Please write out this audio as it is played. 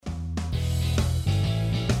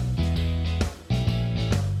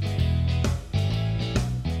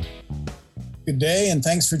Good day, and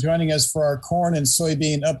thanks for joining us for our corn and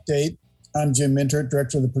soybean update. I'm Jim Mintert,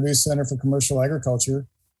 Director of the Purdue Center for Commercial Agriculture.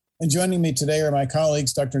 And joining me today are my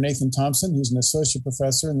colleagues, Dr. Nathan Thompson, who's an associate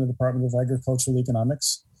professor in the Department of Agricultural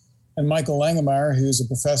Economics, and Michael Langemeier, who's a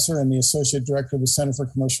professor and the associate director of the Center for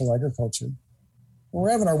Commercial Agriculture. We're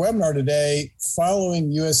having our webinar today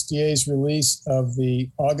following USDA's release of the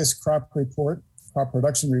August crop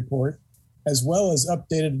production report, as well as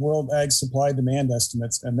updated World Ag Supply Demand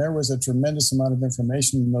estimates. And there was a tremendous amount of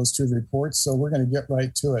information in those two reports, so we're going to get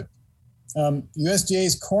right to it.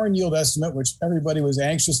 USDA's corn yield estimate, which everybody was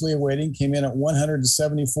anxiously awaiting, came in at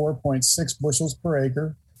 174.6 bushels per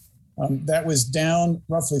acre. That was down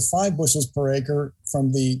roughly 5 bushels per acre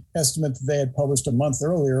from the estimate that they had published a month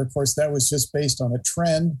earlier. Of course, that was just based on a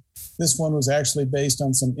trend. This one was actually based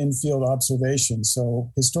on some in-field observations.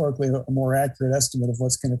 So historically, a more accurate estimate of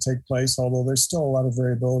what's going to take place, although there's still a lot of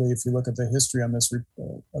variability if you look at the history on this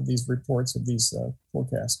of these reports, of these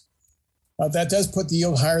forecasts. That does put the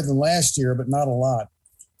yield higher than last year, but not a lot.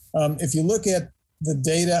 If you look at the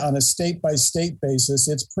data on a state-by-state basis,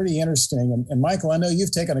 it's pretty interesting. And Michael, I know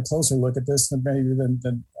you've taken a closer look at this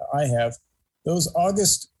than I have. Those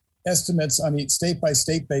August estimates on a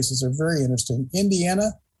state-by-state basis are very interesting.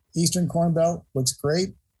 Indiana, Eastern Corn Belt, looks great.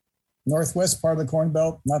 Northwest part of the Corn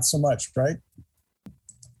Belt, not so much, right?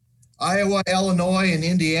 Iowa, Illinois, and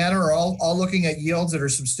Indiana are all looking at yields that are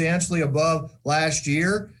substantially above last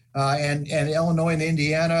year, and Illinois and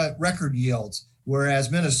Indiana record yields. Whereas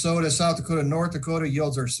Minnesota, South Dakota, North Dakota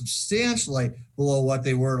yields are substantially below what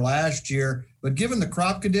they were last year. But given the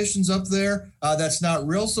crop conditions up there, that's not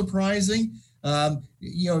real surprising.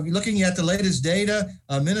 Looking at the latest data,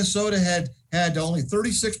 Minnesota had only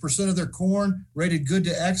 36% of their corn rated good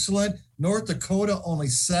to excellent. North Dakota only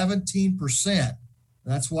 17%.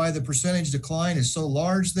 That's why the percentage decline is so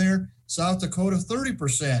large there. South Dakota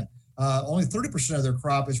 30%. Only 30% of their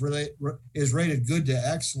crop is rated good to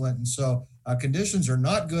excellent, and so conditions are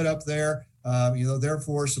not good up there.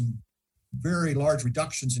 Therefore, some very large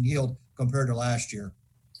reductions in yield compared to last year.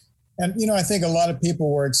 And I think a lot of people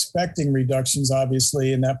were expecting reductions,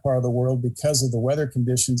 obviously, in that part of the world because of the weather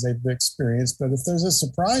conditions they've experienced. But if there's a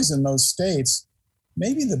surprise in those states,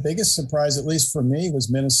 maybe the biggest surprise, at least for me, was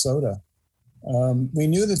Minnesota. We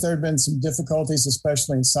knew that there had been some difficulties,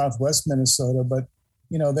 especially in southwest Minnesota, but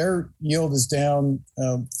their yield is down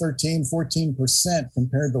 13-14%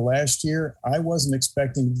 compared to last year. I wasn't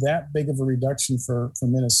expecting that big of a reduction for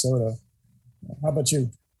Minnesota. How about you?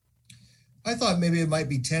 I thought maybe it might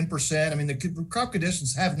be 10%. I mean, the crop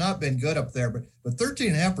conditions have not been good up there, but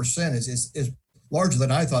 13.5% is larger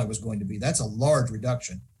than I thought it was going to be. That's a large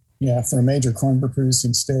reduction. Yeah, for a major corn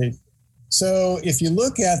producing state. So if you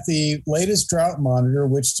look at the latest drought monitor,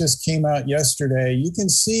 which just came out yesterday, you can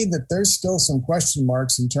see that there's still some question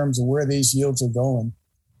marks in terms of where these yields are going.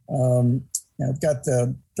 I've got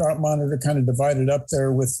the drought monitor kind of divided up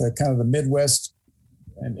there with kind of the Midwest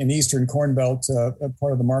and Eastern Corn Belt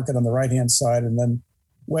part of the market on the right-hand side, and then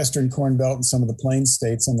Western Corn Belt and some of the Plains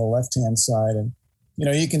states on the left-hand side. And,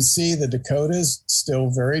 you can see the Dakotas still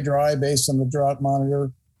very dry based on the drought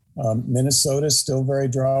monitor. Minnesota is still very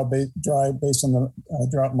dry based on the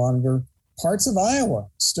drought monitor. Parts of Iowa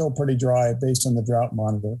still pretty dry based on the drought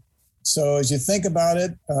monitor. So as you think about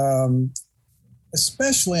it,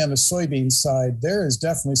 especially on the soybean side, there is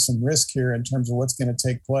definitely some risk here in terms of what's going to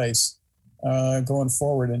take place going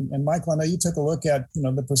forward. And Michael, I know you took a look at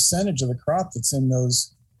the percentage of the crop that's in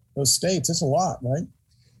those states. It's a lot, right?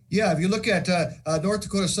 Yeah, if you look at North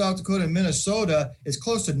Dakota, South Dakota, and Minnesota, it's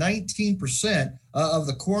close to 19% of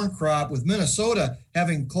the corn crop, with Minnesota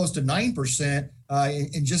having close to 9%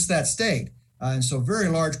 in just that state. And so very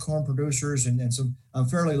large corn producers and some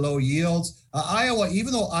fairly low yields. Iowa,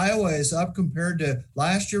 even though Iowa is up compared to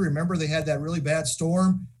last year, remember they had that really bad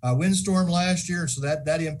windstorm last year, so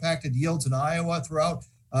that impacted yields in Iowa throughout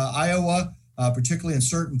Iowa, particularly in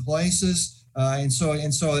certain places. And so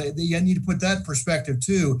you need to put that in perspective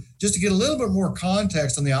too. Just to get a little bit more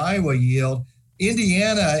context on the Iowa yield,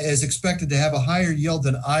 Indiana is expected to have a higher yield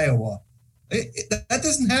than Iowa. That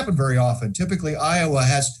doesn't happen very often. Typically, Iowa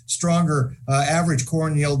has stronger average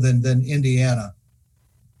corn yield than Indiana.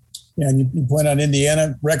 Yeah, and you point out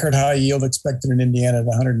Indiana, record high yield expected in Indiana at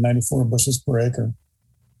 194 bushels per acre.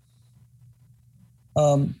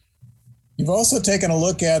 You've also taken a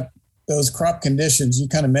look at those crop conditions. You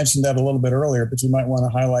kind of mentioned that a little bit earlier, but you might want to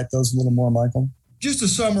highlight those a little more, Michael. Just to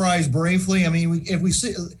summarize briefly, I mean, if we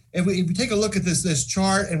take a look at this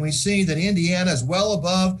chart and we see that Indiana is well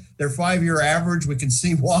above their 5-year average, we can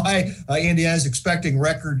see why Indiana is expecting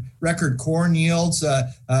record corn yields.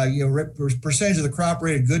 Percentage of the crop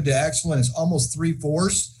rated good to excellent is almost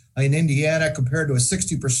 3/4. in Indiana compared to a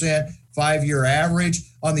 60% 5-year average.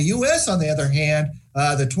 On the U.S., on the other hand,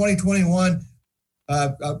 the 2021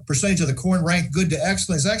 percentage of the corn ranked good to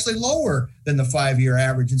excellent is actually lower than the 5-year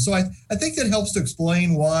average. And so I think that helps to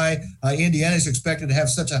explain why Indiana is expected to have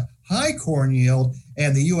such a high corn yield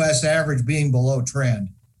and the U.S. average being below trend.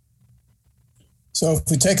 So if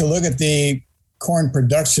we take a look at the corn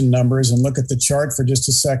production numbers and look at the chart for just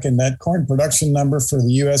a second, that corn production number for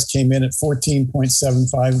the U.S. came in at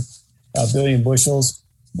 14.75 billion bushels.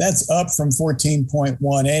 That's up from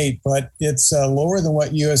 14.18, but it's lower than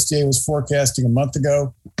what USDA was forecasting a month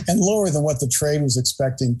ago and lower than what the trade was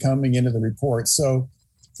expecting coming into the report. So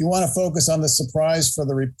if you want to focus on the surprise from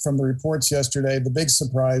the reports yesterday, the big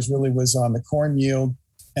surprise really was on the corn yield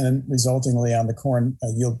and resultingly on the corn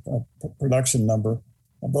yield production number.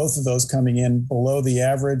 Both of those coming in below the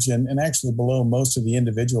average and actually below most of the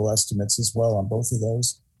individual estimates as well on both of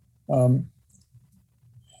those.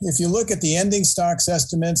 If you look at the ending stocks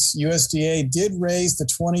estimates, USDA did raise the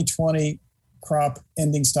 2020 crop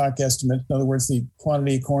ending stock estimate. In other words, the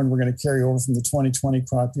quantity of corn we're going to carry over from the 2020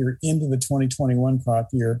 crop year into the 2021 crop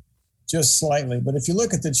year just slightly. But if you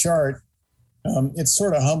look at the chart, it's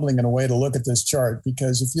sort of humbling in a way to look at this chart,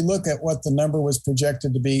 because if you look at what the number was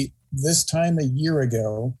projected to be this time a year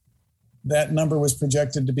ago, that number was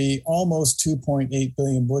projected to be almost 2.8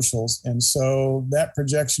 billion bushels. And so that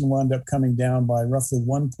projection wound up coming down by roughly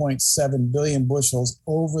 1.7 billion bushels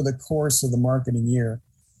over the course of the marketing year.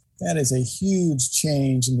 That is a huge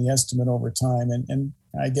change in the estimate over time. And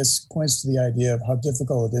I guess points to the idea of how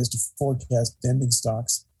difficult it is to forecast ending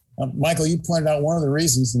stocks. Michael, you pointed out one of the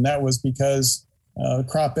reasons, and that was because the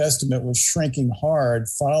crop estimate was shrinking hard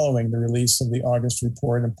following the release of the August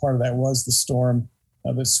report. And part of that was the storm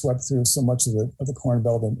that swept through so much of the Corn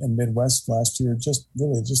Belt and Midwest last year, just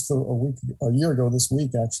a year ago this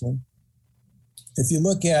week, actually. If you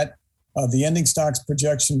look at the ending stocks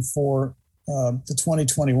projection for the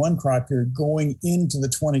 2021 crop year going into the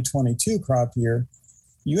 2022 crop year,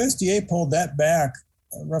 USDA pulled that back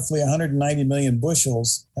roughly 190 million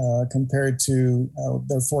bushels compared to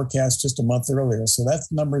their forecast just a month earlier. So that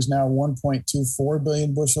number is now 1.24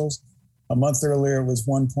 billion bushels. A month earlier, it was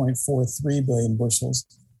 1.43 billion bushels.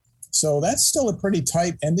 So that's still a pretty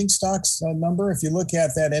tight ending stocks number. If you look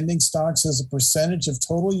at that ending stocks as a percentage of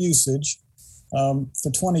total usage,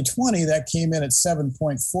 for 2020, that came in at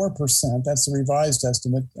 7.4%. That's the revised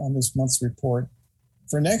estimate on this month's report.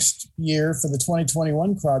 For next year, for the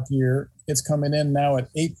 2021 crop year, it's coming in now at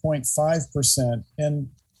 8.5%. And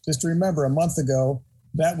just to remember, a month ago,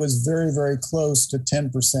 that was very, very close to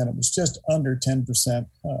 10%. It was just under 10%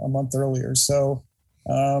 a month earlier. So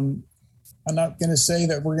I'm not going to say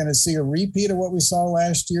that we're going to see a repeat of what we saw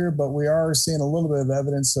last year, but we are seeing a little bit of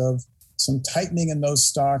evidence of some tightening in those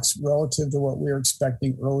stocks relative to what we were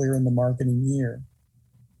expecting earlier in the marketing year.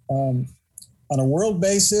 On a world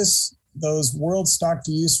basis, those world stock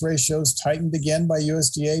to use ratios tightened again by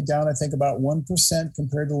USDA, down, I think, about 1%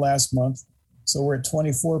 compared to last month. So we're at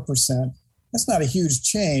 24%. That's not a huge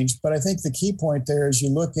change, but I think the key point there is you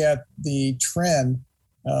look at the trend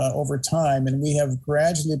over time, and we have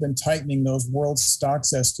gradually been tightening those world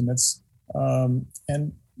stocks estimates. And,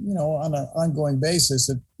 on an ongoing basis,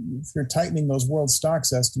 if you're tightening those world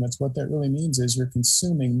stocks estimates, what that really means is you're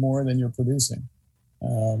consuming more than you're producing.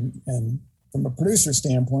 And from a producer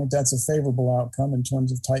standpoint, that's a favorable outcome in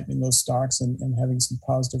terms of tightening those stocks and having some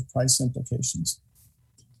positive price implications.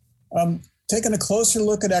 Taking a closer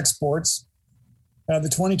look at exports, the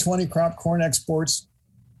 2020 crop corn exports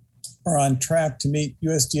are on track to meet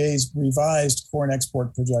USDA's revised corn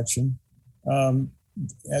export projection.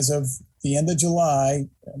 As of the end of July,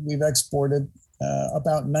 we've exported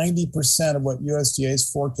about 90% of what USDA is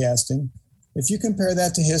forecasting. If you compare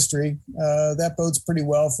that to history, that bodes pretty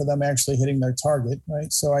well for them actually hitting their target,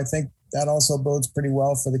 right? So I think that also bodes pretty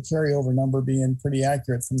well for the carryover number being pretty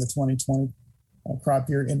accurate from the 2020 crop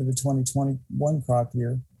year into the 2021 crop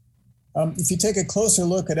year. If you take a closer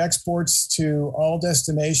look at exports to all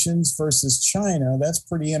destinations versus China, that's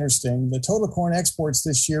pretty interesting. The total corn exports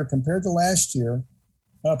this year compared to last year,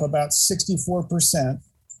 up about 64%.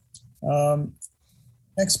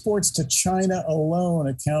 Exports to China alone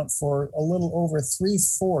account for a little over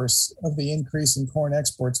 3/4 of the increase in corn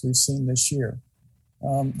exports we've seen this year.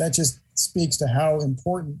 That just speaks to how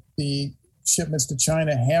important the shipments to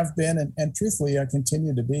China have been and truthfully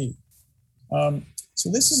continue to be. So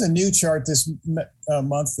this is a new chart this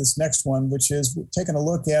month, this next one, which is taking a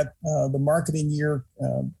look at the marketing year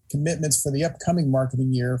commitments for the upcoming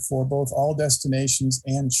marketing year for both all destinations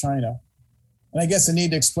and China. And I guess I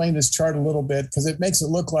need to explain this chart a little bit because it makes it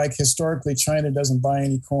look like historically China doesn't buy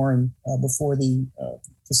any corn before the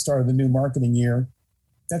start of the new marketing year.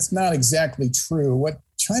 That's not exactly true. What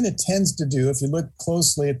China tends to do, if you look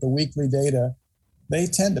closely at the weekly data, they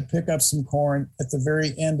tend to pick up some corn at the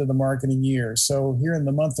very end of the marketing year. So here in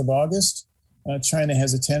the month of August, China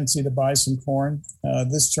has a tendency to buy some corn.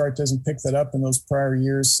 This chart doesn't pick that up in those prior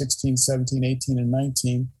years, 16, 17, 18, and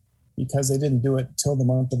 19, because they didn't do it till the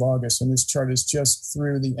month of August. And this chart is just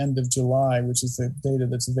through the end of July, which is the data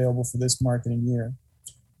that's available for this marketing year.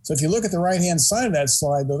 So if you look at the right-hand side of that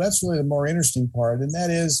slide, though, that's really the more interesting part, and that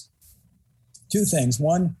is two things.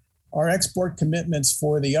 One, our export commitments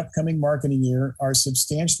for the upcoming marketing year are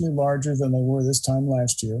substantially larger than they were this time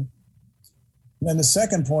last year. And then the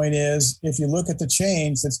second point is, if you look at the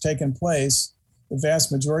change that's taken place, the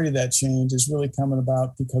vast majority of that change is really coming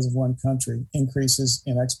about because of one country, increases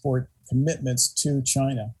in export commitments to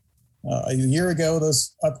China. A year ago,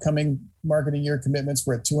 those upcoming marketing year commitments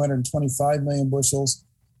were at 225 million bushels.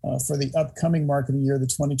 For the upcoming marketing year, the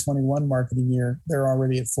 2021 marketing year, they're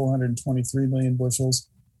already at 423 million bushels.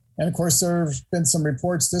 And of course, there have been some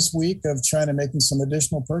reports this week of China making some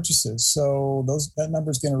additional purchases. So that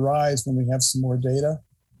number is going to rise when we have some more data.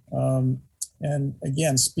 And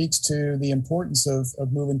again, speaks to the importance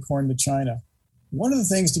of moving corn to China. One of the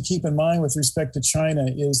things to keep in mind with respect to China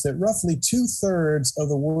is that roughly 2/3 of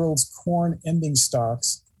the world's corn ending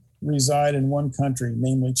stocks reside in one country,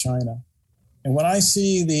 namely China. And when I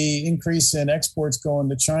see the increase in exports going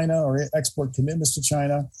to China or export commitments to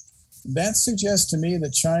China, that suggests to me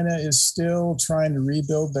that China is still trying to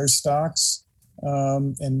rebuild their stocks.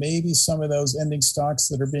 And maybe some of those ending stocks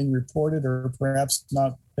that are being reported are perhaps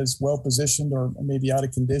not as well positioned or maybe out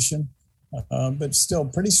of condition. But still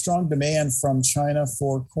pretty strong demand from China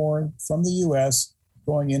for corn from the U.S.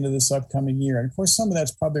 going into this upcoming year. And of course, some of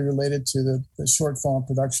that's probably related to the shortfall in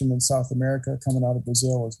production in South America coming out of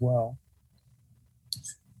Brazil as well.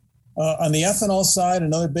 On the ethanol side,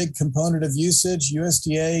 another big component of usage,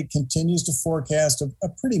 USDA continues to forecast a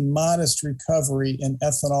pretty modest recovery in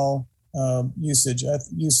ethanol usage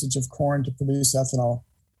of corn to produce ethanol.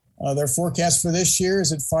 Their forecast for this year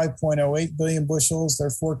is at 5.08 billion bushels. Their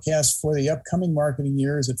forecast for the upcoming marketing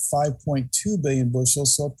year is at 5.2 billion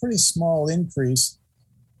bushels, so a pretty small increase.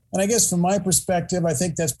 And I guess from my perspective, I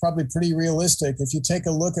think that's probably pretty realistic. If you take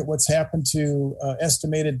a look at what's happened to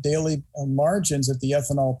estimated daily margins at the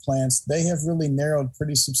ethanol plants, they have really narrowed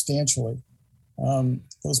pretty substantially.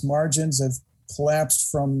 Those margins have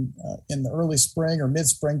collapsed from in the early spring or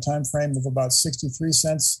mid-spring timeframe of about 63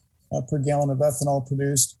 cents per gallon of ethanol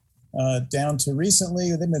produced down to recently.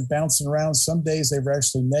 They've been bouncing around. Some days they were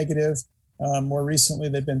actually negative. More recently,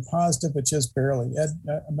 they've been positive, but just barely. Ed,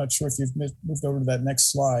 I'm not sure if you've moved over to that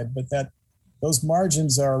next slide, but those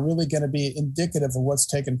margins are really going to be indicative of what's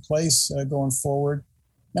taken place going forward.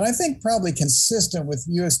 And I think probably consistent with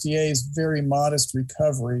USDA's very modest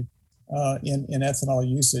recovery in ethanol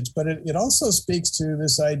usage. But it also speaks to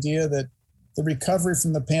this idea that the recovery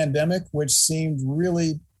from the pandemic, which seemed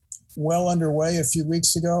really well underway a few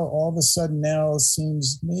weeks ago, all of a sudden now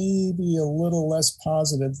seems maybe a little less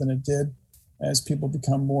positive than it did as people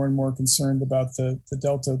become more and more concerned about the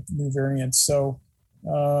Delta new variant. So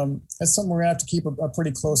that's something we're going to have to keep a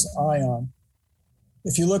pretty close eye on.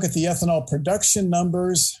 If you look at the ethanol production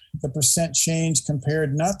numbers, the percent change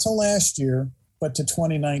compared not to last year, but to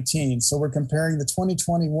 2019. So we're comparing the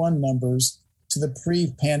 2021 numbers to the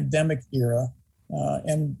pre-pandemic era.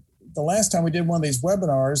 And the last time we did one of these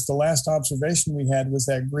webinars, the last observation we had was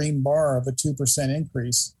that green bar of a 2%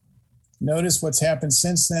 increase. Notice what's happened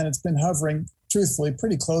since then. It's been hovering, truthfully,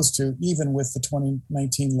 pretty close to even with the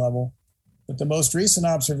 2019 level. But the most recent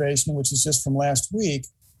observation, which is just from last week,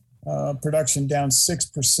 production down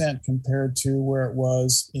 6% compared to where it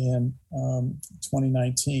was in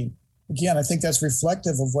 2019. Again, I think that's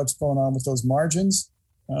reflective of what's going on with those margins.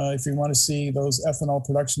 If you want to see those ethanol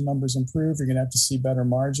production numbers improve, you're going to have to see better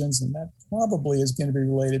margins. And that probably is going to be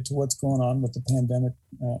related to what's going on with the pandemic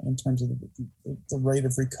in terms of the rate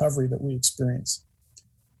of recovery that we experience.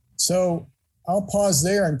 So I'll pause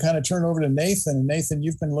there and kind of turn over to Nathan. And Nathan,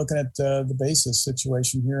 you've been looking at the basis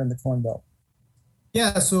situation here in the Corn Belt.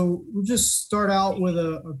 Yeah, so we'll just start out with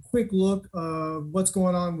a quick look of what's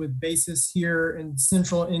going on with basis here in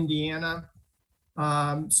central Indiana.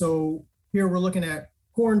 So here we're looking at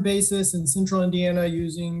corn basis in central Indiana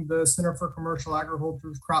using the Center for Commercial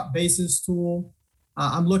Agriculture's crop basis tool.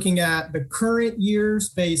 I'm looking at the current year's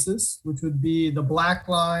basis, which would be the black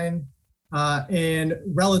line, and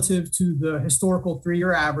relative to the historical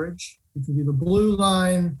 3-year average, which would be the blue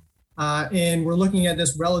line, And we're looking at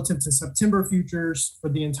this relative to September futures for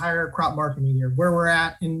the entire crop marketing year. Where we're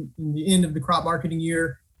at in the end of the crop marketing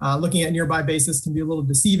year, looking at nearby basis can be a little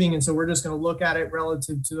deceiving. And so we're just going to look at it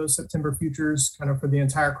relative to those September futures kind of for the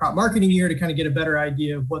entire crop marketing year to kind of get a better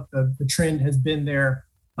idea of what the trend has been there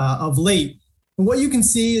of late. And what you can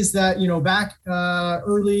see is that, back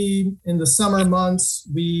early in the summer months,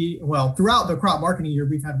 throughout the crop marketing year,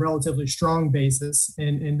 we've had relatively strong basis.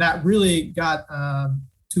 And that really got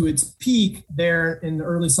to its peak there in the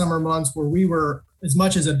early summer months where we were as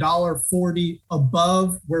much as $1.40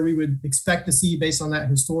 above where we would expect to see based on that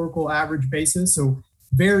historical average basis. So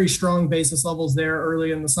very strong basis levels there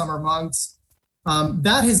early in the summer months.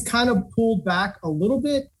 That has kind of pulled back a little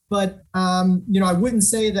bit, but I wouldn't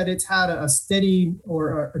say that it's had a steady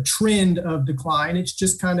or a trend of decline. It's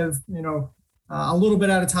just kind of, a little bit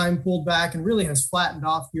at a time pulled back and really has flattened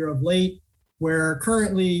off here of late, where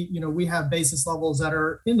currently, we have basis levels that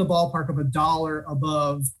are in the ballpark of $1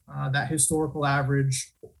 above that historical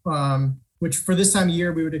average, which for this time of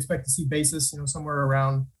year, we would expect to see basis, somewhere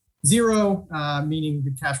around zero, meaning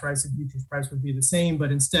the cash price and futures price would be the same,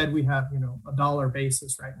 but instead we have, $1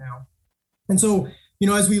 basis right now. And so,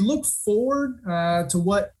 as we look forward to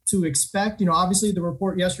what to expect, obviously the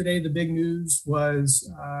report yesterday, the big news was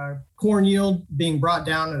corn yield being brought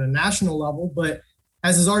down at a national level, but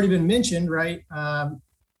as has already been mentioned, right,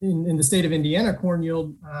 in the state of Indiana, corn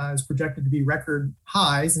yield is projected to be record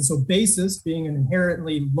highs. And so basis being an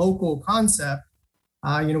inherently local concept,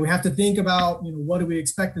 we have to think about, what do we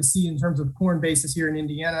expect to see in terms of corn basis here in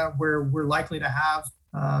Indiana, where we're likely to have,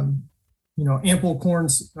 ample corn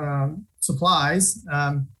supplies.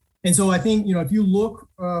 And so I think, if you look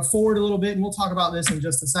forward a little bit, and we'll talk about this in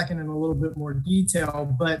just a second in a little bit more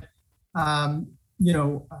detail, but,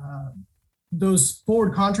 those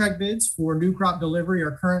forward contract bids for new crop delivery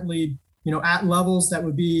are currently, at levels that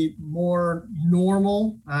would be more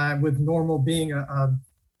normal, with normal being a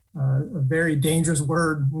very dangerous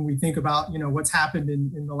word when we think about, what's happened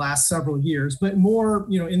in the last several years, but more,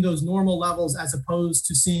 in those normal levels as opposed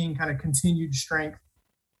to seeing kind of continued strength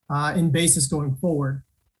in basis going forward.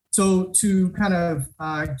 So to kind of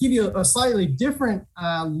give you a slightly different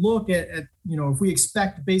look at, if we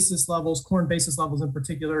expect basis levels, corn basis levels in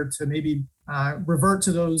particular, to maybe revert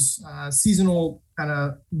to those seasonal kind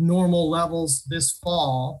of normal levels this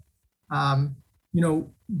fall,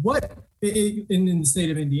 what in the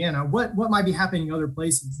state of Indiana, what might be happening in other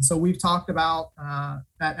places? And so we've talked about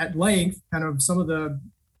at length kind of some of the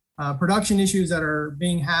production issues that are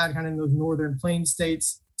being had kind of in those northern plain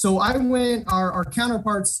states. So our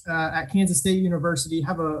counterparts at Kansas State University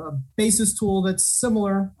have a basis tool that's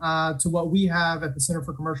similar to what we have at the Center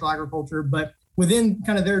for Commercial Agriculture, but within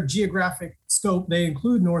kind of their geographic scope, they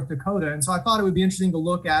include North Dakota. And so I thought it would be interesting to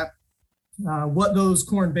look at what those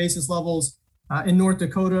corn basis levels in North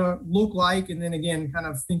Dakota look like, and then again, kind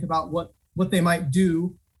of think about what they might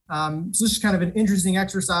do. So this is kind of an interesting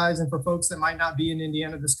exercise, and for folks that might not be in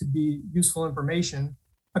Indiana, this could be useful information.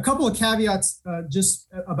 A couple of caveats just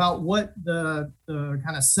about what the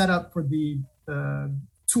kind of setup for the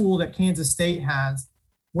tool that Kansas State has.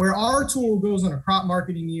 Where our tool goes on a crop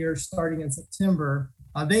marketing year starting in September,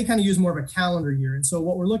 they kind of use more of a calendar year. And so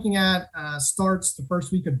what we're looking at starts the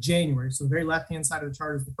first week of January. So the very left-hand side of the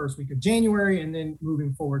chart is the first week of January and then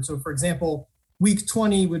moving forward. So for example, week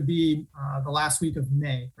 20 would be the last week of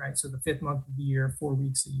May, right? So the fifth month of the year, 4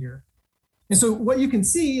 weeks a year. And so what you can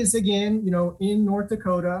see is, again, in North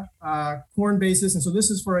Dakota, corn basis, and so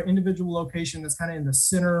this is for an individual location that's kind of in the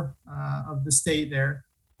center of the state there.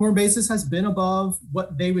 Corn basis has been above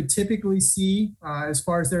what they would typically see as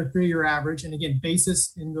far as their 3-year average. And again,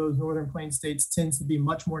 basis in those northern plain states tends to be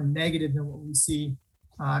much more negative than what we see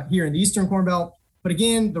here in the Eastern Corn Belt. But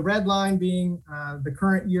again, the red line being the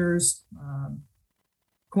current year's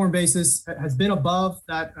corn basis has been above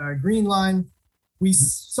that green line. We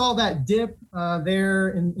saw that dip there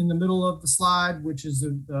in the middle of the slide, which is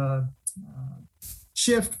the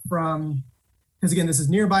shift from, because again, this is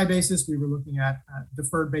nearby basis. We were looking at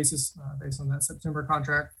deferred basis based on that September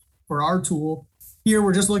contract for our tool. Here,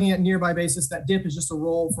 we're just looking at nearby basis. That dip is just a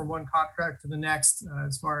roll from one contract to the next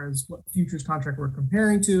as far as what futures contract we're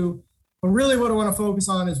comparing to. But really what I want to focus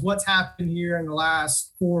on is what's happened here in the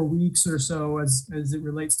last 4 weeks or so as it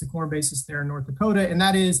relates to corn basis there in North Dakota. And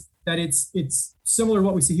that is that it's similar to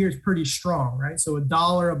what we see here. It's pretty strong, right? So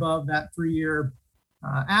 $1 above that 3-year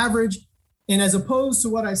average. And as opposed to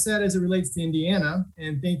what I said as it relates to Indiana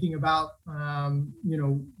and thinking about,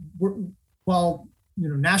 while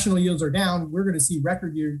national yields are down, we're going to see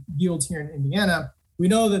record yields here in Indiana. We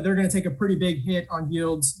know that they're going to take a pretty big hit on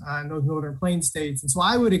yields in those northern plain states. And so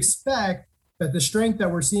I would expect that the strength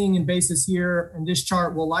that we're seeing in basis here in this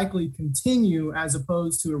chart will likely continue as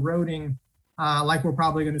opposed to eroding like we're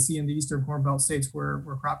probably going to see in the Eastern Corn Belt states where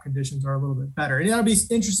crop conditions are a little bit better. And that'll be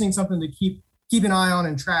interesting, something to keep an eye on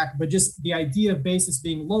and track, but just the idea of basis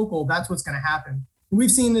being local, that's what's going to happen. And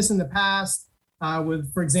we've seen this in the past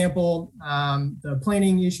with, for example, the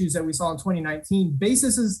planting issues that we saw in 2019.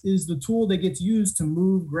 Basis is the tool that gets used to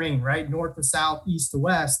move grain, right? North to south, east to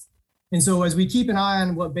west. And so as we keep an eye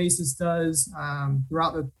on what basis does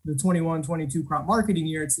throughout the 21-22 crop marketing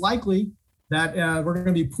year, it's likely that we're going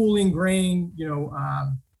to be pulling grain,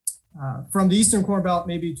 from the Eastern Corn Belt,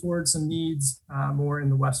 maybe towards some needs more in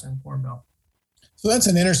the Western Corn Belt. So that's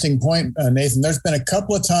an interesting point, Nathan. There's been a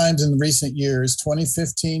couple of times in recent years,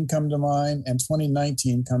 2015 come to mind and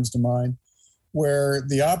 2019 comes to mind, where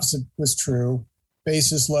the opposite was true.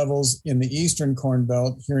 Basis levels in the Eastern Corn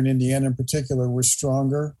Belt, here in Indiana in particular, were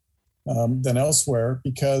stronger than elsewhere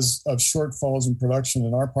because of shortfalls in production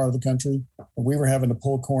in our part of the country. We were having to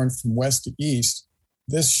pull corn from west to east.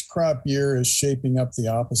 This crop year is shaping up the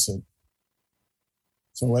opposite.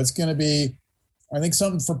 So it's going to be, I think,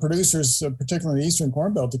 something for producers, particularly in the Eastern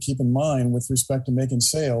Corn Belt, to keep in mind with respect to making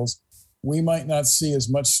sales. We might not see as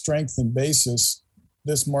much strength in basis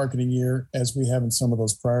this marketing year as we have in some of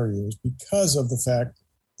those prior years because of the fact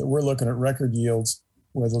that we're looking at record yields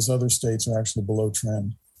where those other states are actually below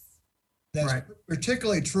trend. That's right.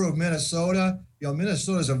 Particularly true of Minnesota.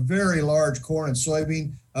 Minnesota is a very large corn and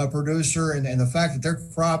soybean producer, and the fact that their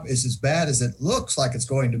crop is as bad as it looks like it's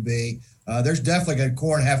going to be, there's definitely going to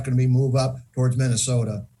corn have to be moved up towards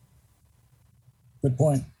Minnesota. Good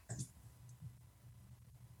point.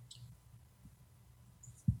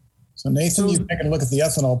 So Nathan, you're taking a look at the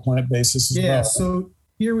ethanol plant basis as well. Yeah, so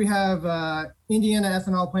here we have Indiana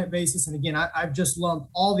ethanol plant basis. And again, I've just lumped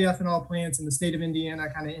all the ethanol plants in the state of Indiana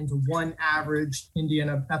kind of into one average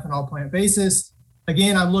Indiana ethanol plant basis.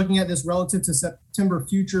 Again, I'm looking at this relative to September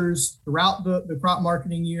futures throughout the crop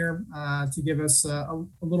marketing year to give us a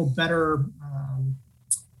little better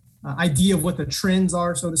idea of what the trends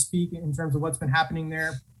are, so to speak, in terms of what's been happening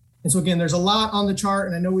there. And so again, there's a lot on the chart,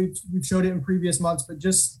 and I know we've showed it in previous months, but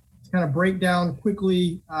just to kind of break down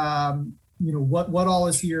quickly, what all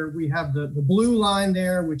is here. We have the blue line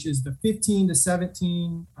there, which is the 15 to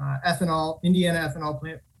 17 Indiana ethanol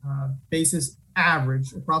plant basis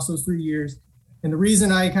average across those 3 years. And the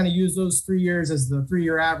reason I kind of use those 3 years as the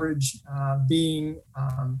 3-year average being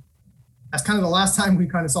that's kind of the last time we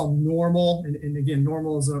kind of saw normal, and again,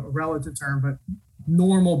 normal is a relative term, but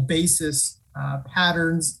normal basis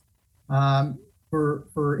patterns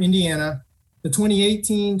for Indiana. The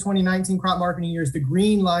 2018, 2019 crop marketing year is the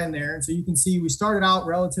green line there. And so you can see we started out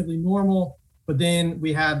relatively normal, but then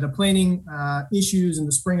we had the planting issues in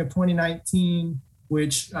the spring of 2019,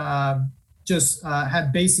 which just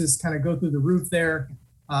had basis kind of go through the roof there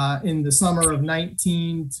in the summer of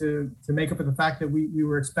 19 to make up for the fact that we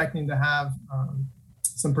were expecting to have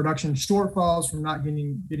some production shortfalls from not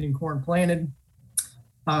getting corn planted.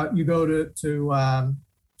 You go to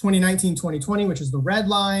 2019, 2020, which is the red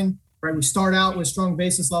line. Right, we start out with strong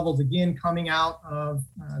basis levels again coming out of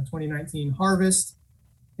 2019 harvest,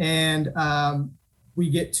 and we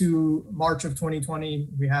get to March of 2020.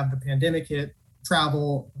 We have the pandemic hit,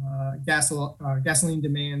 travel, gasoline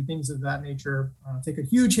demand, things of that nature take a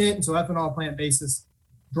huge hit, and so ethanol plant basis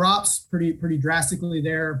drops pretty drastically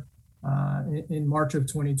there in March of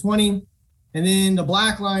 2020. And then the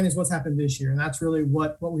black line is what's happened this year. And that's really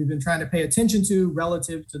what we've been trying to pay attention to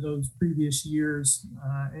relative to those previous years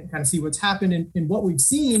and kind of see what's happened. And what we've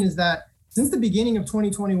seen is that since the beginning of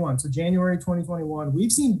 2021, so January 2021,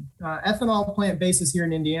 we've seen ethanol plant basis here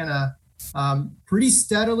in Indiana pretty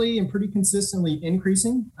steadily and pretty consistently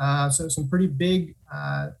increasing. So some pretty big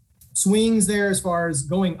swings there as far as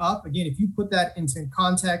going up. Again, if you put that into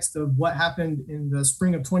context of what happened in the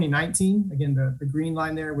spring of 2019, again, the green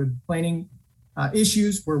line there with planting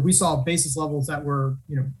issues where we saw basis levels that were,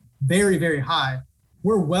 very, very high.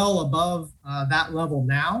 We're well above that level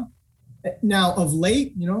now. Now, of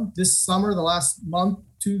late, this summer, the last month,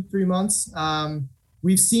 2-3 months,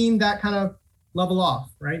 we've seen that kind of level off,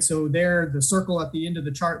 right? So there, the circle at the end of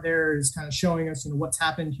the chart there is kind of showing us, what's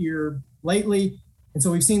happened here lately. And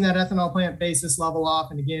so we've seen that ethanol plant basis level off.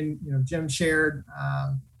 And again, Jim shared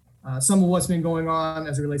some of what's been going on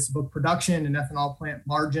as it relates to both production and ethanol plant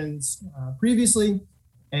margins previously,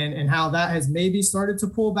 and how that has maybe started to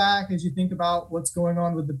pull back as you think about what's going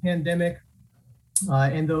on with the pandemic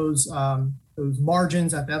and those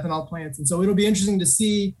margins at the ethanol plants. And so it'll be interesting to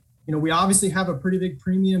see, we obviously have a pretty big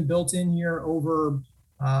premium built in here over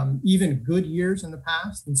even good years in the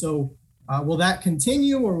past. And so Will that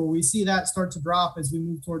continue, or will we see that start to drop as we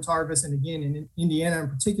move towards harvest? And again, in Indiana in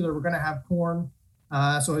particular, we're going to have corn.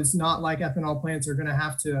 So it's not like ethanol plants are going to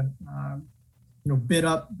have to, bid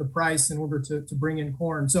up the price in order to bring in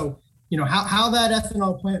corn. So, how that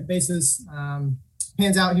ethanol plant basis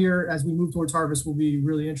pans out here as we move towards harvest will be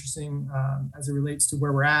really interesting as it relates to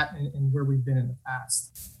where we're at and where we've been in the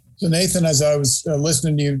past. So Nathan, as I was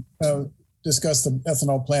listening to you discuss the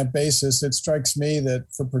ethanol plant basis, it strikes me that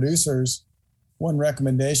for producers, one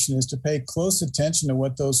recommendation is to pay close attention to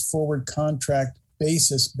what those forward contract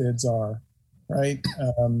basis bids are, right?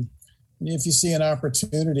 If you see an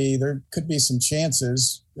opportunity, there could be some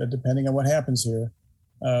chances, depending on what happens here,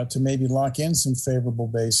 to maybe lock in some favorable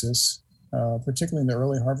basis, particularly in the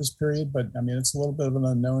early harvest period. But I mean, it's a little bit of an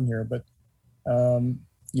unknown here. But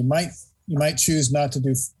you might choose not to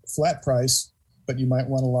do flat price, but you might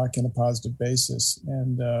want to lock in a positive basis.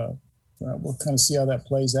 And we'll kind of see how that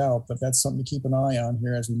plays out. But that's something to keep an eye on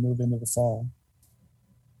here as we move into the fall.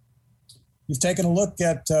 You've taken a look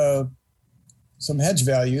at some hedge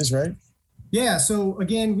values, right? Yeah. So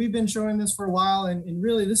again, we've been showing this for a while, and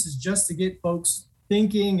really this is just to get folks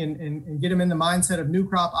thinking and get them in the mindset of new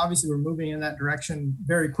crop. Obviously, we're moving in that direction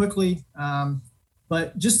very quickly.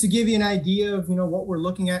 But just to give you an idea of, what we're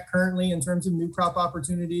looking at currently in terms of new crop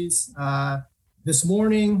opportunities, this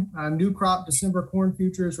morning, new crop December corn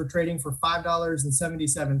futures were trading for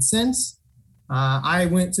 $5.77. I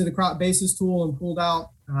went to the crop basis tool and pulled out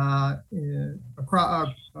a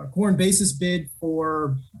corn basis bid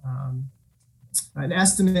for an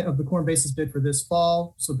estimate of the corn basis bid for this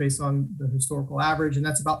fall. So based on the historical average, and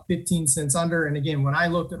that's about 15 cents under. And again, when I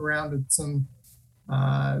looked around at some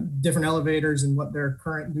different elevators and what their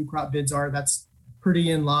current new crop bids are, that's pretty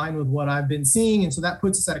in line with what I've been seeing. And so that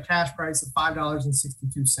puts us at a cash price of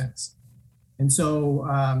 $5.62. And so,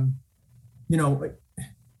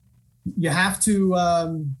 you have to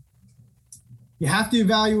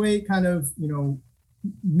evaluate kind of,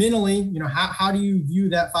 mentally, how do you view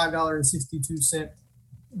that $5.62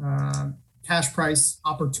 cash price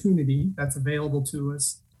opportunity that's available to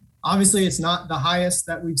us? Obviously, it's not the highest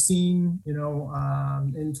that we've seen, in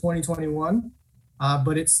 2021,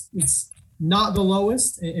 but it's not the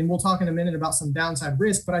lowest. And we'll talk in a minute about some downside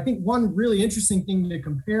risk. But I think one really interesting thing to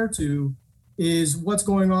compare to is what's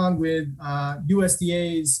going on with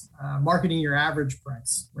USDA's marketing year average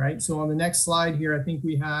price, right? So on the next slide here, I think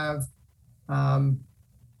we have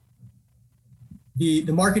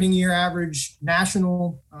the marketing year average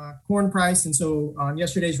national corn price. And so on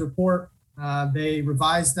yesterday's report, they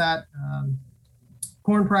revised that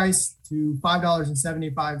corn price to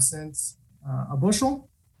 $5.75 a bushel.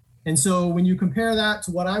 And so when you compare that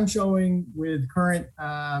to what I'm showing with current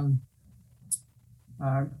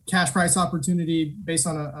cash price opportunity based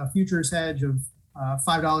on a futures hedge of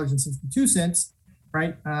 $5.62,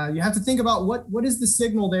 right? You have to think about what is the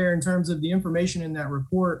signal there in terms of the information in that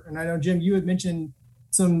report. And I know, Jim, you had mentioned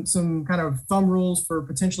some kind of thumb rules for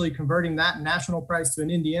potentially converting that national price to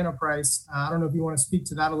an Indiana price. I don't know if you want to speak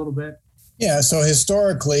to that a little bit. Yeah, so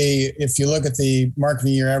historically, if you look at the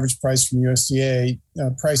marketing year average price from USDA,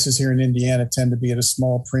 prices here in Indiana tend to be at a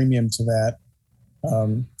small premium to that.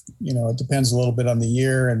 It depends a little bit on the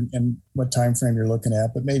year and what time frame you're looking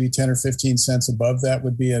at, but maybe 10 or 15 cents above that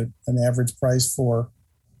would be an average price for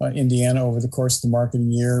Indiana over the course of the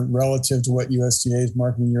marketing year relative to what USDA's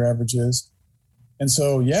marketing year average is. And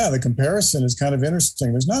so, yeah, the comparison is kind of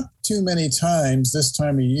interesting. There's not too many times this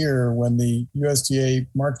time of year when the USDA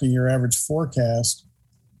marketing year average forecast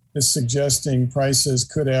is suggesting prices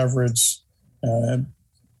could average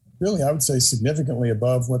really, I would say significantly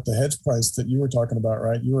above what the hedge price that you were talking about,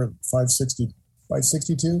 right? You were at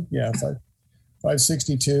 562? Yeah,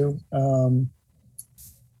 562,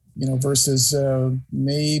 versus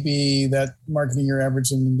maybe that marketing year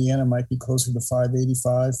average in Indiana might be closer to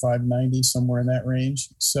 585, 590, somewhere in that range.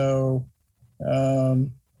 So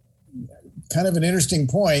kind of an interesting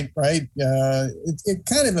point, right? It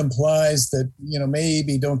kind of implies that,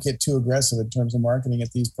 maybe don't get too aggressive in terms of marketing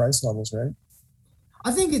at these price levels, right?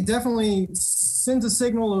 I think it definitely sends a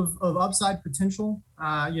signal of upside potential.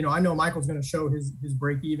 I know Michael's going to show his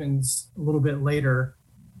break evens a little bit later.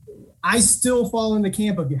 I still fall in the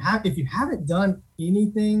camp of if you haven't done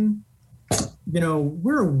anything,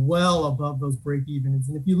 we're well above those break evens.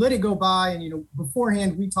 And if you let it go by, and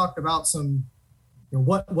beforehand we talked about some,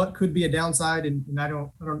 what could be a downside, and I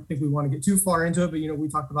don't think we want to get too far into it, but we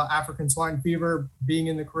talked about African swine fever being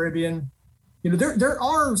in the Caribbean. There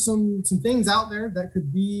are some things out there that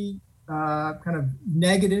could be kind of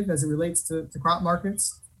negative as it relates to crop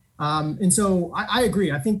markets. And so I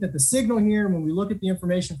agree. I think that the signal here, when we look at the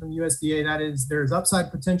information from USDA, that is there's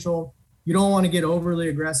upside potential. You don't want to get overly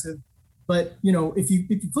aggressive. But, if you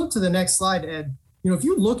flip to the next slide, Ed, if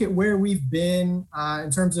you look at where we've been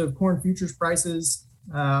in terms of corn futures prices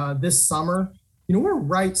this summer, we're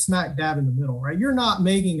right smack dab in the middle, right? You're not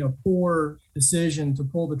making a poor decision to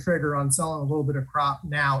pull the trigger on selling a little bit of crop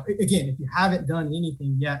now. Again, if you haven't done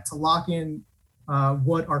anything yet to lock in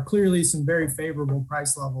what are clearly some very favorable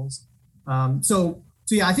price levels. So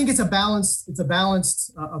yeah, I think it's a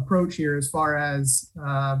balanced approach here as far as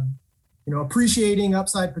appreciating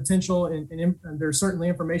upside potential, and there's certainly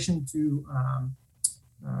information to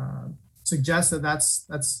suggest that that's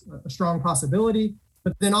a strong possibility.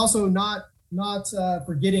 But then also not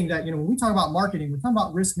forgetting that when we talk about marketing, we're talking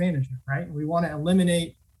about risk management, right? We want to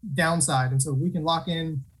eliminate downside, and so we can lock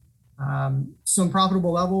in some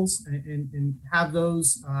profitable levels and have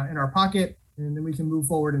those in our pocket, and then we can move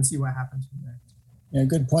forward and see what happens from there. Yeah,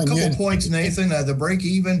 good point. A couple points, Nathan. The break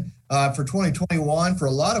even for 2021 for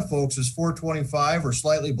a lot of folks is $4.25 or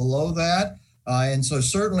slightly below that. And so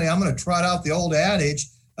certainly I'm going to trot out the old adage,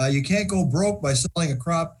 you can't go broke by selling a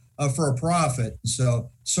crop for a profit.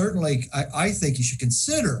 So certainly I think you should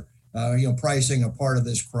consider pricing a part of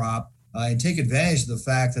this crop and take advantage of the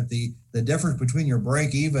fact that the difference between your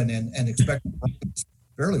break even and expected price is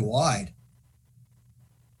fairly wide.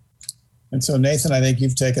 And so, Nathan, I think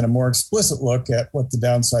you've taken a more explicit look at what the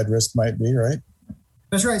downside risk might be, right?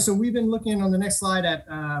 That's right. So we've been looking on the next slide at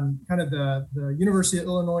kind of the University of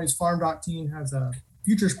Illinois Farm Doc team has a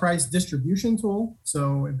futures price distribution tool.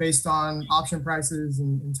 So based on option prices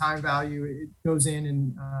and time value, it goes in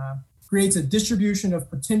and creates a distribution of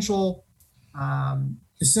potential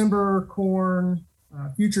December corn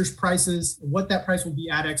futures prices, what that price will be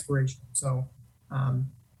at expiration. So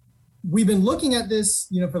we've been looking at this,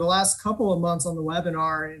 for the last couple of months on the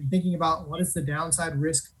webinar and thinking about what is the downside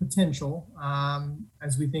risk potential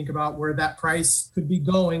as we think about where that price could be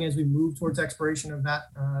going as we move towards expiration of that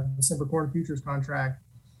December corn futures contract.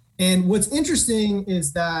 And what's interesting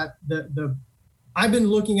is that I've been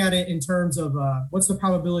looking at it in terms of what's the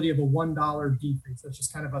probability of a $1 decrease. That's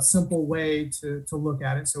just kind of a simple way to look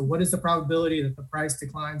at it. So what is the probability that the price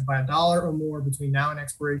declines by $1 or more between now and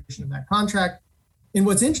expiration of that contract? And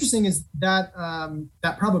what's interesting is that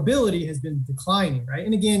that probability has been declining, right?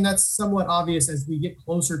 And again, that's somewhat obvious as we get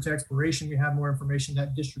closer to expiration, we have more information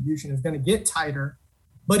that distribution is going to get tighter.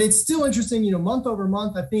 But it's still interesting, month over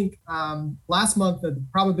month, I think last month, the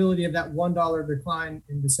probability of that $1 decline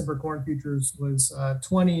in December corn futures was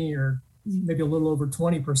 20 or maybe a little over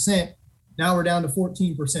 20%. Now we're down to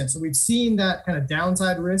 14%. So we've seen that kind of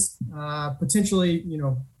downside risk potentially,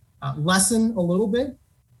 lessen a little bit.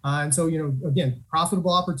 And so, again,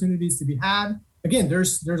 profitable opportunities to be had. Again,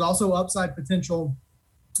 there's also upside potential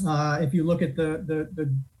if you look at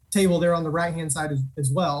the table there on the right-hand side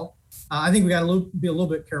as well. I think we got to be a little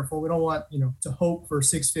bit careful. We don't want, to hope for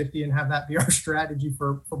 650 and have that be our strategy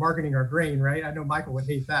for marketing our grain, right? I know Michael would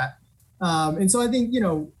hate that. And so I think,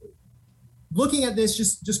 looking at this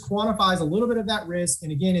just quantifies a little bit of that risk.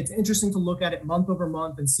 And again, it's interesting to look at it month over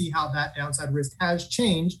month and see how that downside risk has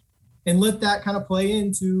changed. And let that kind of play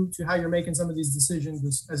into how you're making some of these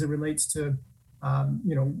decisions as it relates to,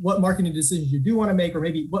 what marketing decisions you do want to make, or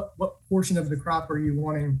maybe what portion of the crop are you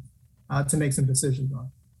wanting to make some decisions on.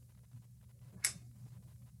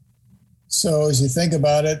 So as you think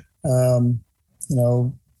about it, one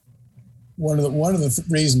of the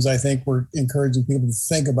reasons I think we're encouraging people to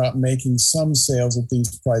think about making some sales at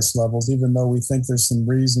these price levels, even though we think there's some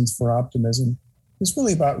reasons for optimism, is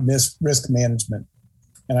really about risk management.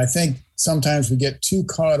 And I think sometimes we get too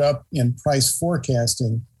caught up in price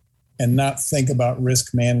forecasting and not think about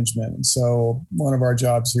risk management. And so one of our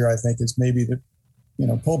jobs here, I think, is maybe to,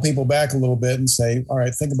 pull people back a little bit and say, all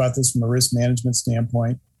right, think about this from a risk management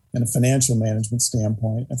standpoint and a financial management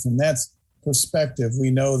standpoint. And from that perspective, we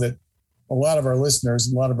know that a lot of our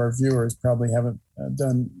listeners, a lot of our viewers probably haven't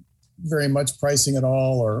done very much pricing at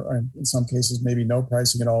all, or in some cases, maybe no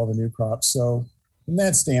pricing at all of the new crops. So from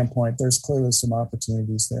that standpoint, there's clearly some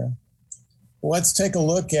opportunities there. Well, let's take a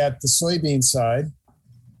look at the soybean side.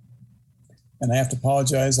 And I have to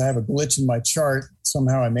apologize. I have a glitch in my chart.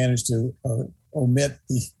 Somehow I managed to omit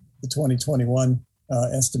the 2021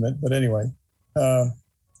 estimate. But anyway,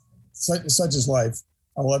 such is life.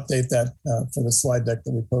 I'll update that for the slide deck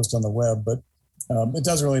that we post on the web. But it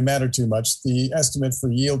doesn't really matter too much. The estimate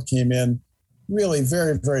for yield came in really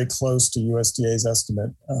very, very close to USDA's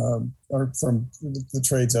estimate, or from the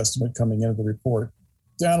trade's estimate coming into the report.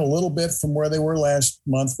 Down a little bit from where they were last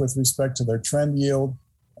month with respect to their trend yield,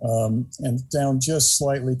 and down just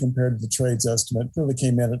slightly compared to the trade's estimate. Really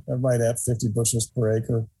came in right at 50 bushels per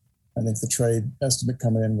acre. I think the trade estimate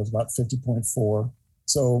coming in was about 50.4.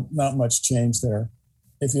 So not much change there.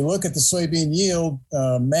 If you look at the soybean yield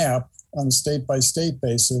map on a state-by-state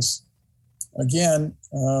basis, again,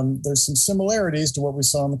 there's some similarities to what we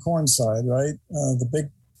saw on the corn side, right? The big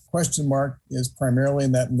question mark is primarily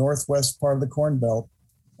in that northwest part of the Corn Belt,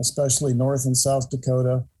 especially North and South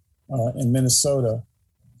Dakota and Minnesota.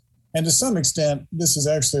 And to some extent, this is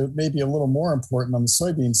actually maybe a little more important on the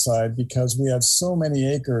soybean side because we have so many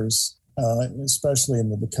acres, especially in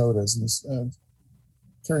the Dakotas, and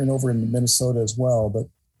carrying over into Minnesota as well. But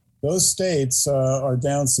those states are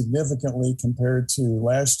down significantly compared to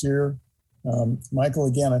last year. Michael,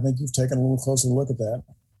 again, I think you've taken a little closer look at that.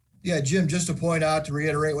 Yeah, Jim, just to point out, to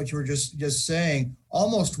reiterate what you were just saying,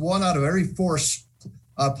 almost 1 out of every 4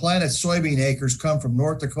 planted soybean acres come from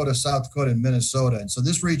North Dakota, South Dakota, and Minnesota. And so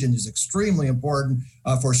this region is extremely important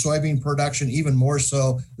for soybean production, even more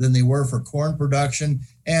so than they were for corn production.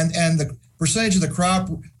 And the percentage of the crop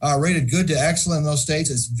rated good to excellent in those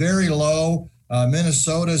states is very low.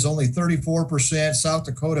 Minnesota is only 34%, South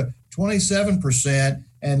Dakota 27%.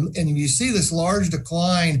 And you see this large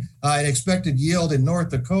decline in expected yield in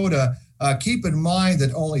North Dakota. Keep in mind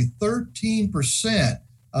that only 13%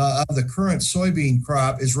 of the current soybean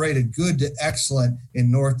crop is rated good to excellent in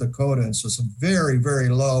North Dakota. And so some very, very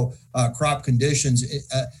low crop conditions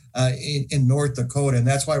in North Dakota. And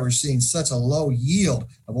that's why we're seeing such a low yield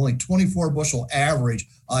of only 24 bushel average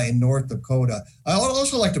in North Dakota. I would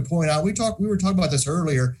also like to point out, we were talking about this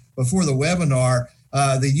earlier before the webinar.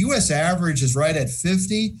 The U.S. average is right at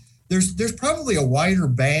 50. There's probably a wider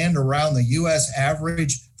band around the U.S.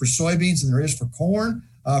 average for soybeans than there is for corn.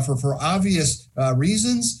 For obvious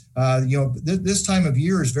reasons. This time of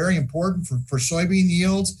year is very important for soybean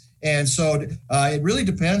yields. And so it really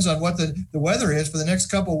depends on what the weather is for the next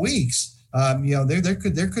couple of weeks.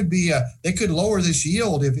 There could be they could lower this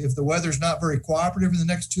yield if the weather's not very cooperative in the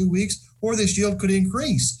next 2 weeks, or this yield could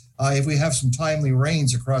increase if we have some timely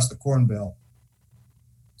rains across the Corn Belt.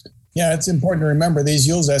 Yeah, it's important to remember these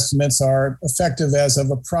yields estimates are effective as of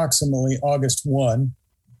approximately August 1.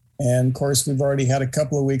 And of course, we've already had a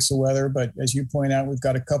couple of weeks of weather, but as you point out, we've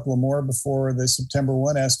got a couple of more before the September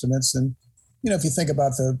 1 estimates. And, if you think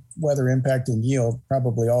about the weather impacting yield,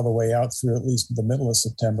 probably all the way out through at least the middle of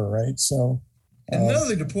September, right? So another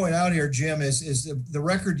thing to point out here, Jim, is the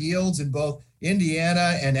record yields in both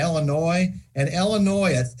Indiana and Illinois. And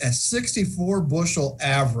Illinois at 64 bushel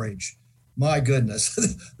average. My goodness,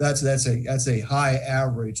 that's a high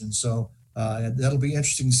average. And so that'll be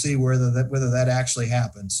interesting to see whether that actually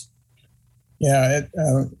happens. Yeah,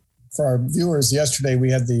 for our viewers, yesterday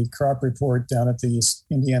we had the crop report down at the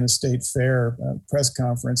Indiana State Fair press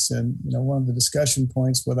conference, and one of the discussion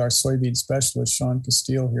points with our soybean specialist Sean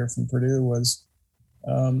Castile here from Purdue was,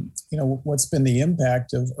 what's been the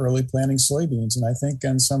impact of early planting soybeans, and I think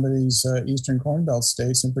on some of these Eastern Corn Belt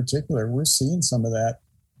states in particular, we're seeing some of that.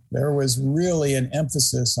 There was really an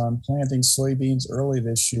emphasis on planting soybeans early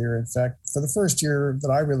this year. In fact, for the first year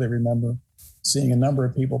that I really remember, seeing a number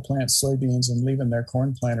of people plant soybeans and leaving their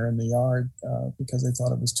corn planter in the yard because they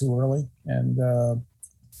thought it was too early. And,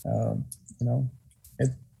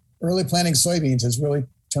 early planting soybeans has really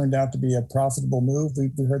turned out to be a profitable move.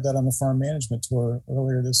 We heard that on the farm management tour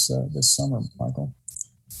earlier this summer, Michael.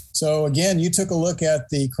 So again, you took a look at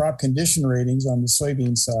the crop condition ratings on the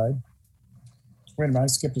soybean side. Wait a minute, I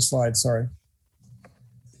skipped a slide, sorry.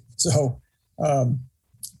 So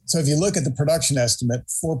if you look at the production estimate,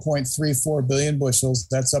 4.34 billion bushels,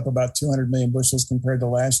 that's up about 200 million bushels compared to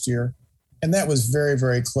last year. And that was very,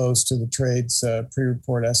 very close to the trade's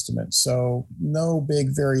pre-report estimate. So no big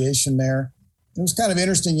variation there. It was kind of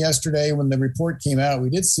interesting yesterday when the report came out. We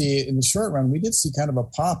did see in the short run, we did see kind of a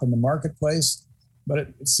pop in the marketplace, but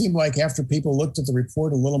it seemed like after people looked at the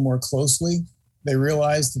report a little more closely, they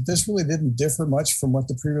realized that this really didn't differ much from what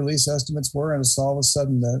the pre-release estimates were. And so all of a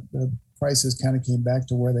sudden the prices kind of came back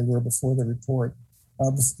to where they were before the report,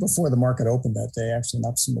 before the market opened that day, actually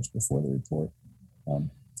not so much before the report.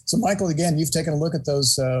 So Michael, again, you've taken a look at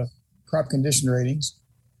those crop condition ratings.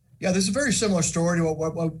 Yeah, this is a very similar story to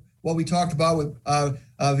what we talked about with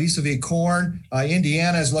vis-a-vis corn.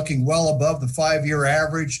 Indiana is looking well above the 5-year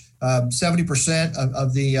average. 70%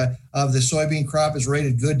 of the soybean crop is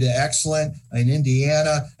rated good to excellent in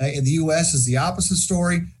Indiana. In the U.S. is the opposite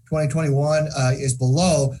story. 2021 is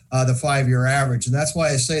below the 5-year average. And that's why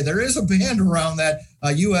I say there is a band around that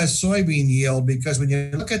U.S. soybean yield, because when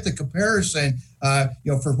you look at the comparison,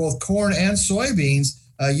 for both corn and soybeans,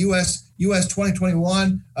 U.S.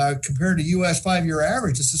 2021 compared to U.S. 5-year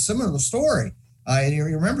average, it's a similar story. And you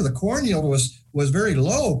remember the corn yield was very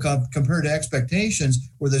low compared to expectations,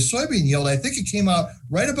 where the soybean yield, I think it came out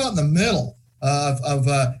right about in the middle.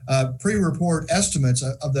 of pre-report estimates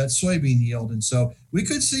of that soybean yield, and so we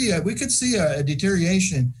could see a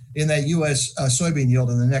deterioration in that U.S. Soybean yield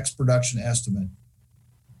in the next production estimate.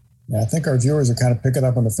 Yeah, I think our viewers are kind of picking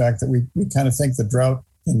up on the fact that we kind of think the drought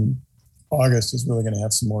in August is really going to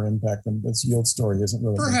have some more impact, and this yield story isn't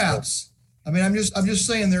really. Perhaps. I mean, I'm just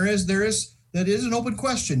saying there is that is an open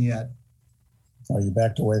question yet. Oh, you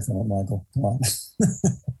backed away from it, Michael. Come on.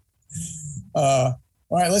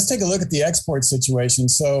 All right, let's take a look at the export situation.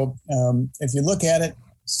 So if you look at it,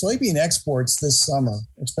 soybean exports this summer,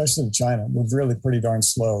 especially to China, were really pretty darn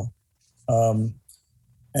slow. And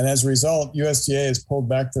as a result, USDA has pulled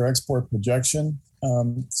back their export projection.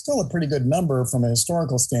 Still a pretty good number from a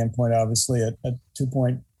historical standpoint, obviously, at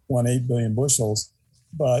 2.18 billion bushels,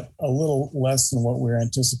 but a little less than what we were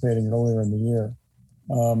anticipating earlier in the year.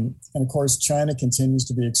 And of course, China continues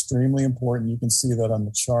to be extremely important. You can see that on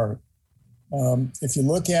the chart. If you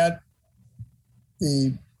look at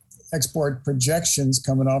the export projections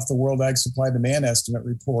coming off the World Ag Supply Demand Estimate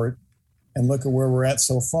report and look at where we're at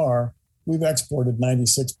so far, we've exported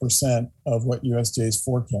 96% of what USDA is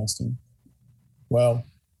forecasting. Well,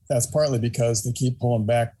 that's partly because they keep pulling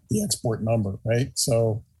back the export number, right?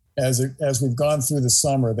 So as we've gone through the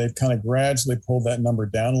summer, they've kind of gradually pulled that number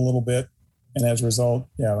down a little bit. And as a result,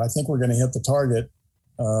 yeah, I think we're going to hit the target.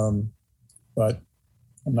 But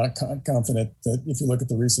I'm not confident that if you look at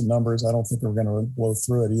the recent numbers, I don't think we're going to blow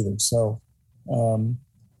through it either. So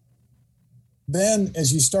then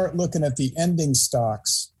as you start looking at the ending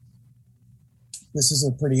stocks, this is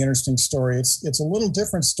a pretty interesting story. It's a little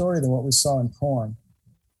different story than what we saw in corn.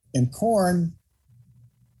 In corn,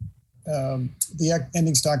 the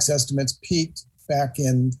ending stocks estimates peaked back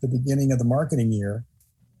in the beginning of the marketing year,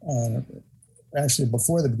 actually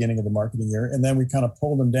before the beginning of the marketing year, and then we kind of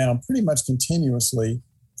pulled them down pretty much continuously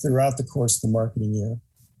throughout the course of the marketing year.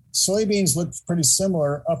 Soybeans looked pretty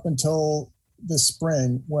similar up until this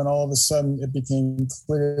spring, when all of a sudden it became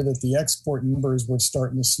clear that the export numbers were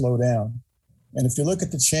starting to slow down. And if you look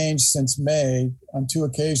at the change since May, on 2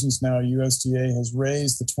 occasions now, USDA has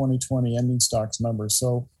raised the 2020 ending stocks number.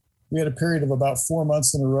 So we had a period of about 4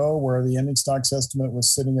 months in a row where the ending stocks estimate was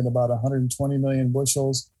sitting at about 120 million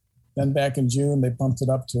bushels. Then back in June, they bumped it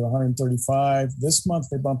up to 135. This month,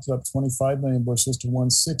 they bumped it up 25 million bushels to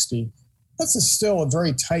 160. That's still a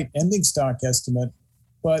very tight ending stock estimate.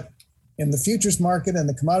 But in the futures market and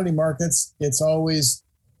the commodity markets, it's always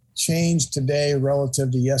changed today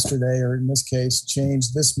relative to yesterday, or in this case,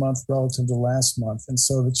 changed this month relative to last month. And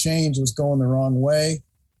so the change was going the wrong way.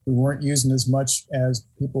 We weren't using as much as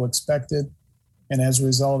people expected. And as a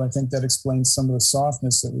result, I think that explains some of the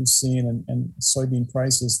softness that we've seen in soybean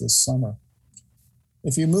prices this summer.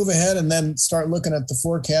 If you move ahead and then start looking at the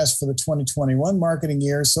forecast for the 2021 marketing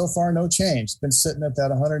year, so far no change. It's been sitting at that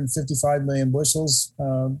 155 million bushels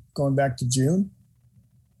going back to June.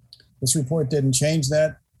 This report didn't change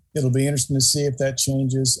that. It'll be interesting to see if that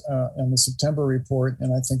changes in the September report.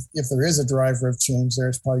 And I think if there is a driver of change there,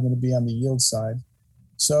 it's probably going to be on the yield side.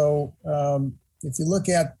 So if you look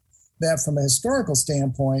at that from a historical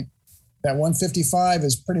standpoint, that 155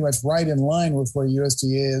 is pretty much right in line with where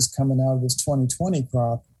USDA is coming out of this 2020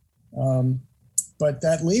 crop. But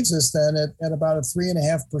that leaves us then at about a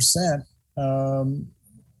 3.5%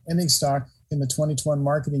 ending stock in the 2021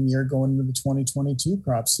 marketing year going into the 2022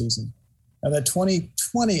 crop season. Now that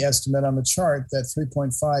 2020 estimate on the chart, that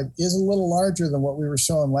 3.5, is a little larger than what we were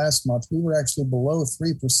showing last month. We were actually below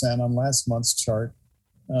 3% on last month's chart.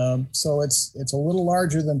 So it's a little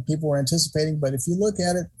larger than people were anticipating, but if you look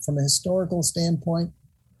at it from a historical standpoint,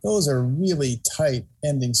 those are really tight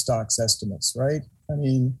ending stocks estimates, right? I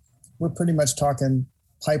mean, we're pretty much talking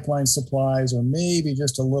pipeline supplies or maybe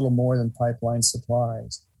just a little more than pipeline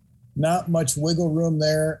supplies. Not much wiggle room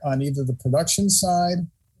there on either the production side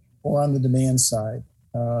or on the demand side.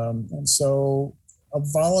 And so a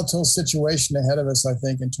volatile situation ahead of us, I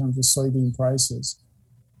think, in terms of soybean prices.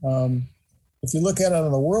 If you look at it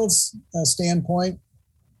on the world's standpoint,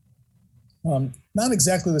 not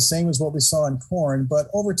exactly the same as what we saw in corn, but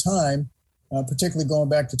over time, particularly going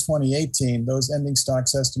back to 2018, those ending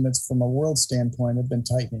stocks estimates from a world standpoint have been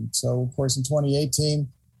tightening. So, of course, in 2018,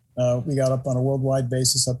 we got up on a worldwide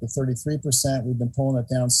basis up to 33%. We've been pulling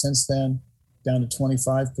it down since then, down to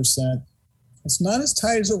 25%. It's not as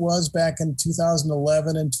tight as it was back in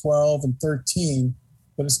 2011 and 12 and 13,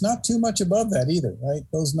 but it's not too much above that either, right?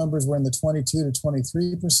 Those numbers were in the 22 to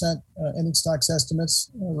 23% ending stocks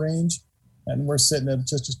estimates range, and we're sitting at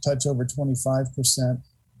just a touch over 25%.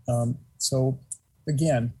 So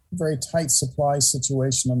again, very tight supply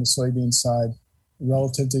situation on the soybean side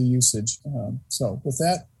relative to usage. So with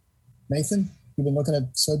that, Nathan, you've been looking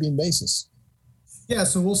at soybean basis. Yeah,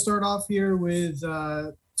 so we'll start off here with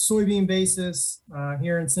soybean basis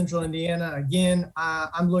here in central Indiana. Again,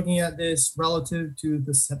 I'm looking at this relative to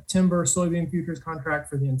the September soybean futures contract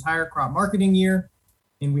for the entire crop marketing year.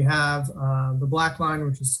 And we have the black line,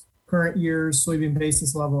 which is current year's soybean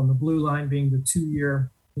basis level, and the blue line being the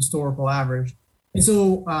 2-year historical average. And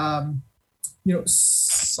so,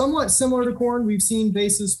 somewhat similar to corn, we've seen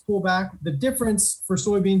basis pull back. The difference for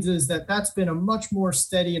soybeans is that that's been a much more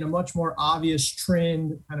steady and a much more obvious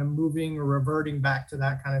trend, kind of moving or reverting back to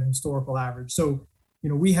that kind of historical average. So,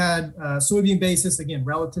 we had soybean basis, again,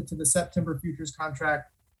 relative to the September futures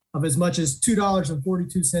contract, of as much as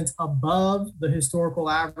 $2.42 above the historical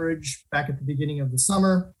average back at the beginning of the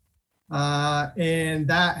summer. And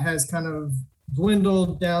that has kind of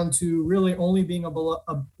dwindled down to really only being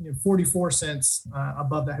 44 cents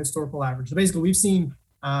above the historical average. So basically, we've seen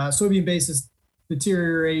soybean basis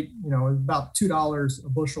deteriorate, about $2 a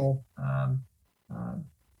bushel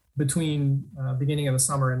between beginning of the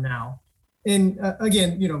summer and now. And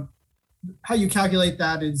again, how you calculate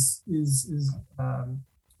that is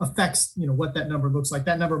affects what that number looks like.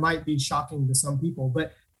 That number might be shocking to some people,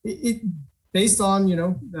 but it based on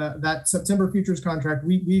that September futures contract,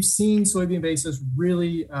 we've seen soybean basis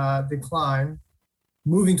really decline,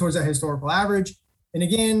 moving towards that historical average. And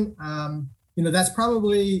again, that's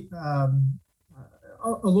probably a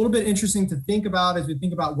little bit interesting to think about as we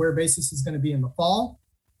think about where basis is going to be in the fall.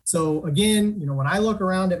 So again, when I look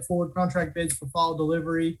around at forward contract bids for fall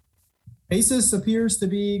delivery, basis appears to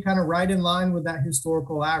be kind of right in line with that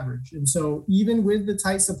historical average. And so even with the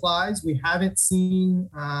tight supplies, we haven't seen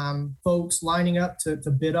folks lining up to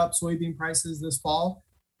bid up soybean prices this fall.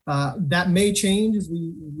 That may change, as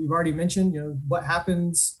we've already mentioned. What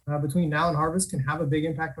happens between now and harvest can have a big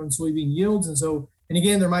impact on soybean yields. And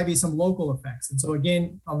again, there might be some local effects. And so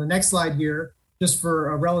again, on the next slide here, just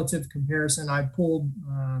for a relative comparison, I pulled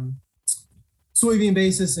soybean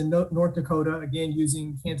basis in North Dakota, again,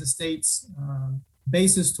 using Kansas State's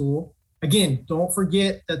basis tool. Again, don't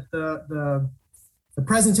forget that the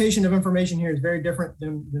presentation of information here is very different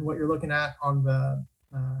than what you're looking at on the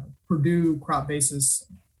Purdue crop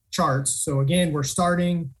basis charts. So again, we're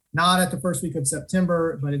starting not at the first week of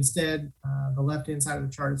September, but instead the left-hand side of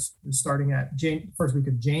the charts is starting at first week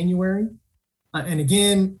of January. And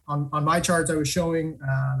again, on my charts, I was showing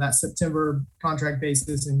that September contract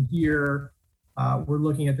basis, and here we're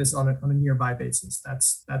looking at this on a nearby basis.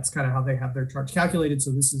 That's kind of how they have their charts calculated.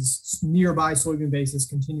 So this is nearby soybean basis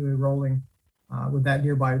continually rolling with that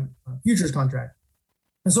nearby futures contract.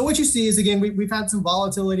 And so what you see is, again, we've had some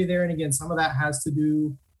volatility there. And again, some of that has to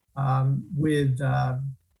do with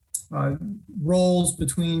rolls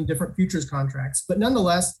between different futures contracts. But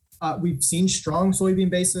nonetheless, we've seen strong soybean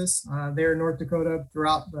basis there in North Dakota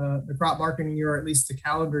throughout the crop marketing year, or at least the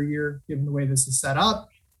calendar year, given the way this is set up.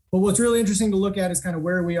 But what's really interesting to look at is kind of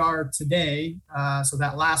where we are today. So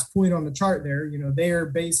that last point on the chart there, their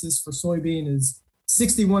basis for soybean is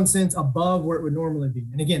 61 cents above where it would normally be.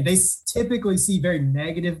 And again, they typically see very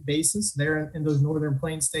negative basis there in those northern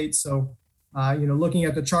plain states. So, looking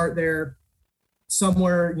at the chart there,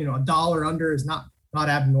 somewhere, $1 under is not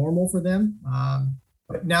abnormal for them.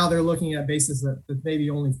 But now they're looking at basis that's maybe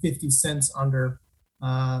only 50 cents under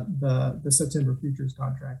the September futures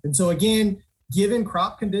contract. And so again, given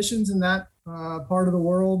crop conditions in that part of the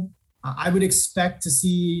world, I would expect to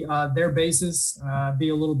see their basis be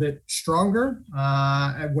a little bit stronger,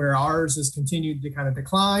 where ours has continued to kind of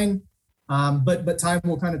decline. But time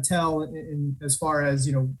will kind of tell in as far as,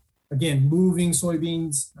 again, moving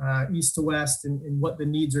soybeans east to west and what the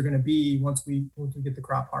needs are going to be once we get the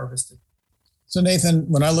crop harvested. So Nathan,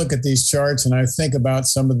 when I look at these charts and I think about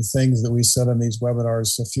some of the things that we said on these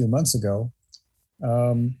webinars a few months ago,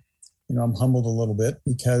 I'm humbled a little bit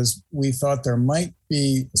because we thought there might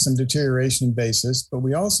be some deterioration in basis, but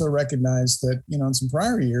we also recognized that, in some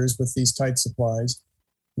prior years with these tight supplies,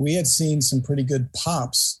 we had seen some pretty good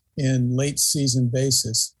pops in late season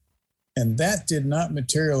basis, and that did not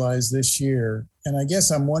materialize this year. And I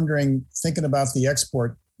guess I'm wondering, thinking about the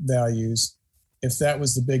export values, if that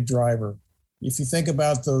was the big driver. If you think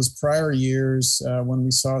about those prior years when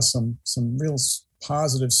we saw some real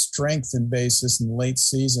positive strength in basis in the late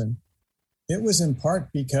season, it was in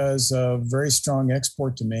part because of very strong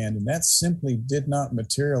export demand, and that simply did not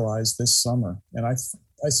materialize this summer. And I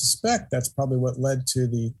suspect that's probably what led to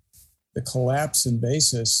the collapse in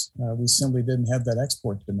basis. We simply didn't have that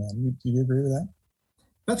export demand. Do you agree with that?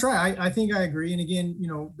 That's right. I think I agree. And again,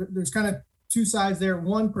 there's kind of two sides there.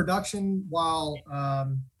 One, production, while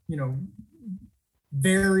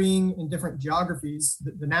varying in different geographies,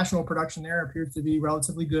 the national production there appears to be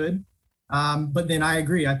relatively good. But then I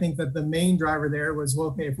agree. I think that the main driver there was, well,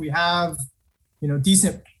 okay, if we have,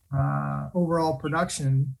 decent overall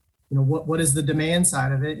production, what is the demand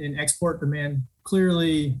side of it? And export demand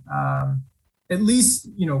clearly, at least,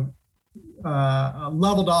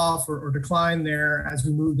 leveled off or declined there as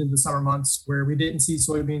we moved into summer months, where we didn't see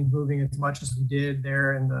soybeans moving as much as we did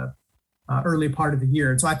there in the early part of the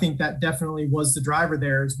year. And so I think that definitely was the driver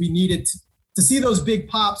there. Is we needed to see those big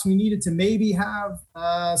pops. We needed to maybe have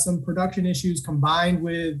some production issues combined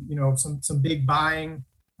with some big buying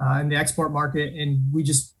in the export market, and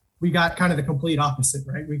we got kind of the complete opposite,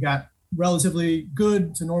 right? We got relatively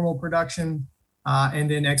good to normal production, and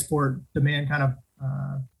then export demand kind of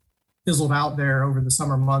fizzled out there over the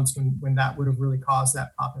summer months when that would have really caused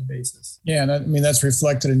that pop in basis. Yeah, and that's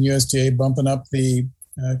reflected in USDA bumping up the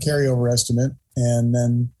carryover estimate. And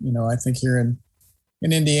then, I think here in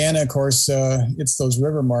Indiana, of course, it's those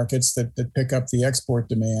river markets that pick up the export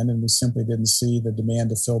demand, and we simply didn't see the demand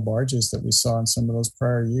to fill barges that we saw in some of those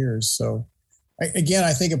prior years. So, again,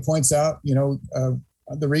 I think it points out,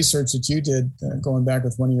 the research that you did going back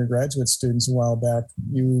with one of your graduate students a while back.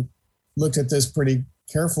 You looked at this pretty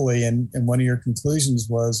carefully, and one of your conclusions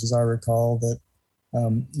was, as I recall, that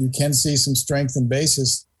you can see some strength in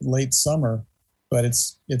basis late summer, but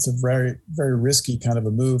it's a very, very risky kind of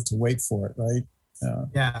a move to wait for it, right?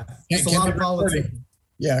 It's a lot of volatility.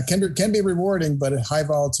 Yeah, can be rewarding, but at high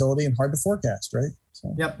volatility and hard to forecast, right?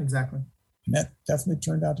 So, yep, exactly. And that definitely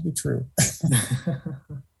turned out to be true.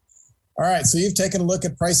 All right, so you've taken a look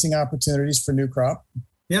at pricing opportunities for new crop.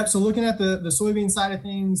 Yep. So looking at the soybean side of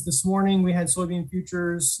things, this morning we had soybean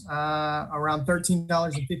futures around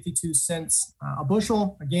 $13.52 a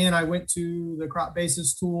bushel. Again, I went to the crop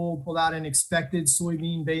basis tool, pulled out an expected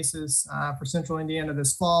soybean basis for Central Indiana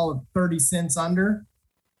this fall of 30 cents under.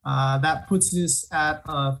 That puts us at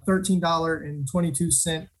a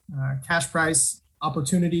 $13.22 cash price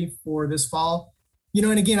opportunity for this fall.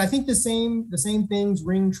 And again, I think the same things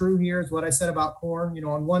ring true here as what I said about corn.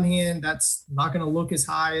 On one hand, that's not going to look as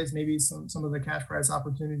high as maybe some of the cash price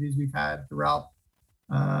opportunities we've had throughout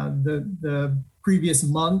the previous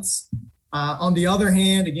months. On the other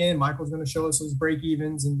hand, again, Michael's going to show us those break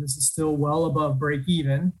evens, and this is still well above break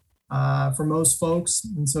even for most folks.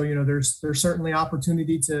 And so, there's certainly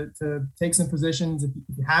opportunity to take some positions. If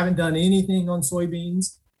you haven't done anything on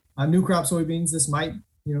soybeans, new crop soybeans, this might,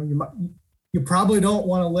 you probably don't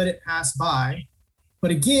want to let it pass by.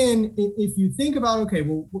 But again, if you think about, okay,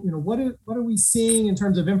 well, what are we seeing in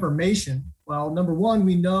terms of information? Well, number one,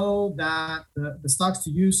 we know that the stocks to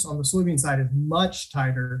use on the soybean side is much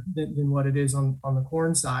tighter than what it is on the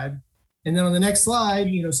corn side. And then on the next slide,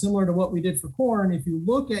 similar to what we did for corn, if you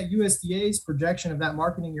look at USDA's projection of that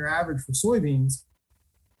marketing year average for soybeans,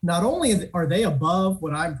 not only are they above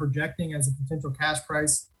what I'm projecting as a potential cash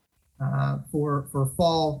price for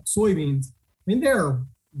fall soybeans, I mean, they're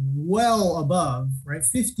well above, right?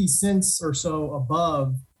 50 cents or so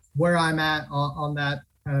above where I'm at on that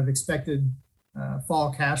kind of expected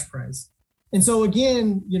fall cash price. And so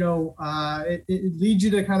again, it leads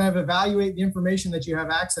you to kind of evaluate the information that you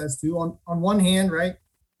have access to. On one hand, right,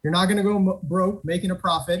 you're not going to go broke making a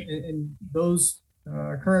profit, and those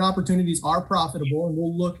current opportunities are profitable. And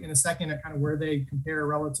we'll look in a second at kind of where they compare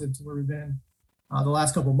relative to where we've been the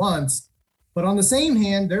last couple of months. But on the same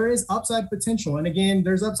hand, there is upside potential. And again,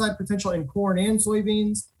 there's upside potential in corn and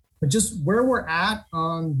soybeans, but just where we're at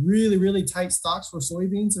on really, really tight stocks for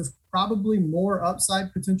soybeans, there's probably more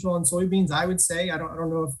upside potential on soybeans, I would say. I don't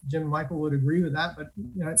know if Jim and Michael would agree with that, but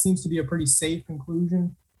it seems to be a pretty safe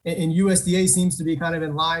conclusion. And USDA seems to be kind of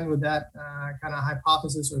in line with that kind of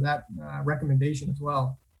hypothesis or that recommendation as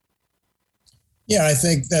well. Yeah, I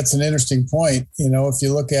think that's an interesting point. If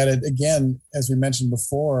you look at it again, as we mentioned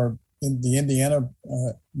before, in the Indiana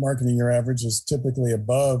marketing year average is typically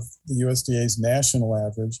above the USDA's national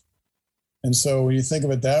average. And so when you think of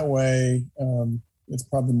it that way, it's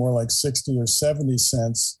probably more like 60 or 70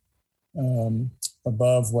 cents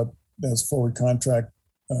above what those forward contract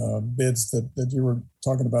bids that you were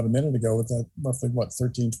talking about a minute ago with that roughly,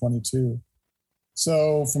 $13.22.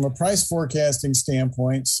 So from a price forecasting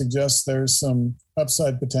standpoint, suggests there's some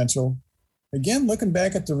upside potential. Again, looking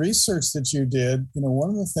back at the research that you did, one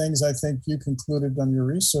of the things I think you concluded on your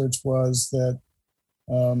research was that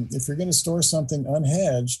if you're going to store something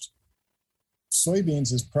unhedged,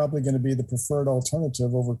 soybeans is probably going to be the preferred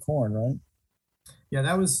alternative over corn, right? Yeah,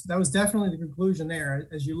 that was definitely the conclusion there.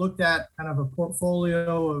 As you looked at kind of a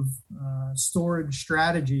portfolio of storage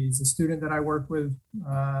strategies, a student that I worked with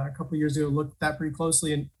a couple of years ago looked at that pretty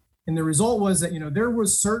closely, and the result was that there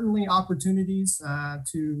was certainly opportunities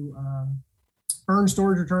to earn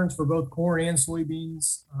storage returns for both corn and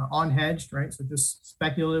soybeans unhedged, right? So just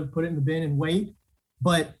speculative, put it in the bin and wait.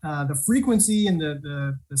 But the frequency and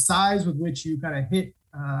the size with which you kind of hit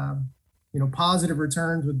positive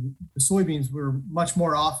returns with the soybeans were much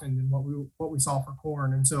more often than what we saw for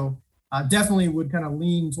corn. And so definitely would kind of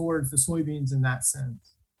lean towards the soybeans in that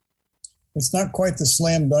sense. It's not quite the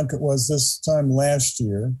slam dunk it was this time last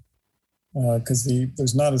year, because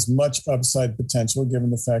there's not as much upside potential given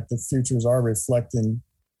the fact that futures are reflecting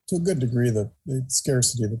to a good degree the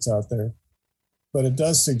scarcity that's out there. But it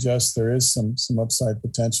does suggest there is some upside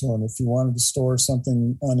potential. And if you wanted to store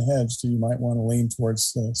something unhedged, you might want to lean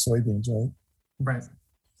towards soybeans, right? Right.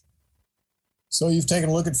 So you've taken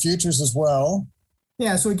a look at futures as well.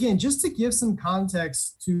 Yeah. So again, just to give some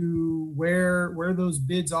context to where those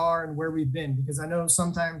bids are and where we've been, because I know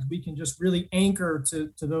sometimes we can just really anchor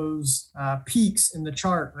to those peaks in the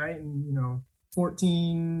chart, right? And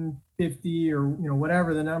 1450 or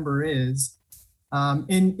whatever the number is.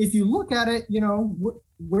 And if you look at it,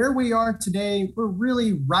 where we are today, we're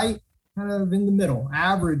really right kind of in the middle,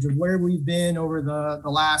 average of where we've been over the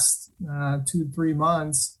last 2-3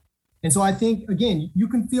 months. And so I think, again, you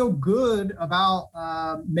can feel good about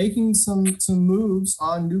making some moves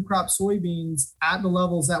on new crop soybeans at the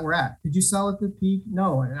levels that we're at. Did you sell at the peak?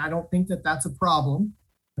 No, and I don't think that that's a problem.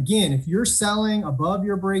 Again, if you're selling above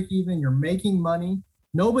your break even, you're making money.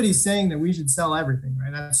 Nobody's saying that we should sell everything,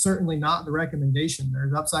 right? That's certainly not the recommendation.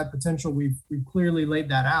 There's upside potential. We've clearly laid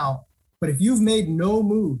that out. But if you've made no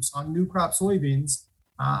moves on new crop soybeans,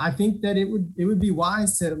 I think that it would be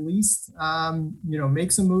wise to at least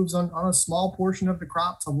make some moves on a small portion of the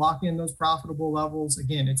crop to lock in those profitable levels.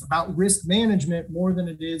 Again, it's about risk management more than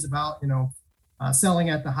it is about selling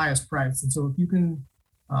at the highest price. And so if you can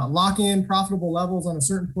lock in profitable levels on a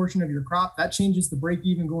certain portion of your crop, that changes the break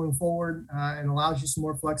even going forward and allows you some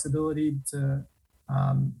more flexibility to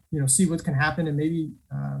see what can happen and maybe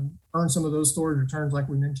earn some of those storage returns like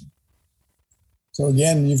we mentioned. So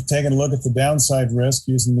again, you've taken a look at the downside risk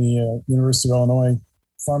using the University of Illinois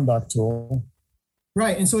Farm Doc tool.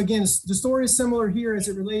 Right. And so again, the story is similar here as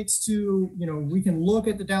it relates to, we can look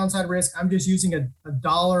at the downside risk. I'm just using a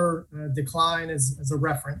dollar decline as a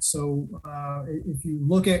reference. So if you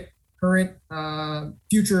look at current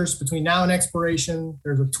futures between now and expiration,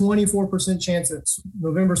 there's a 24% chance that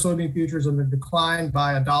November soybean futures are going to decline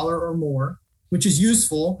by $1 or more, which is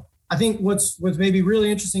useful. I think what's maybe really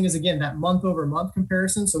interesting is, again, that month over month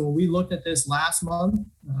comparison. So when we looked at this last month,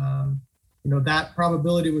 that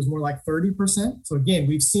probability was more like 30%. So again,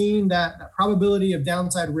 we've seen that probability of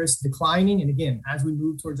downside risk declining. And again, as we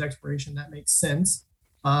move towards expiration, that makes sense.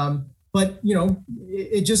 But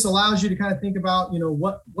it just allows you to kind of think about,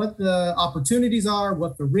 what the opportunities are,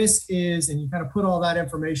 what the risk is, and you kind of put all that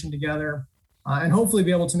information together. And hopefully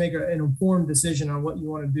be able to make an informed decision on what you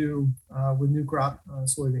want to do with new crop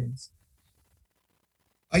soybeans.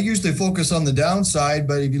 I usually focus on the downside,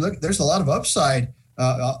 but if you look, there's a lot of upside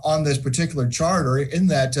on this particular chart or in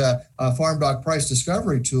that Farm Doc price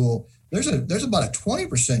discovery tool. There's about a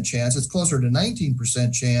 20% chance, it's closer to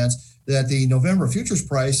 19% chance that the November futures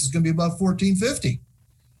price is going to be above $14.50.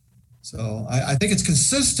 So I think it's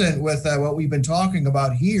consistent with what we've been talking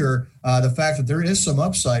about here, the fact that there is some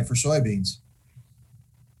upside for soybeans.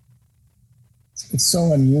 It's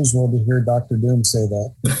so unusual to hear Dr. Doom say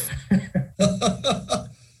that.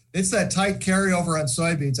 It's that tight carryover on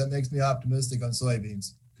soybeans that makes me optimistic on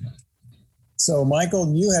soybeans. So,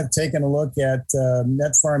 Michael, you have taken a look at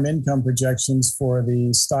net farm income projections for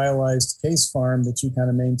the stylized case farm that you kind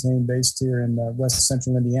of maintain based here in west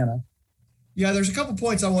central Indiana. Yeah, there's a couple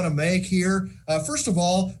points I want to make here. First of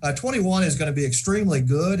all, 21 is going to be extremely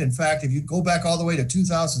good. In fact, if you go back all the way to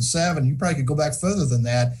 2007, you probably could go back further than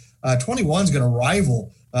that. 21 is going to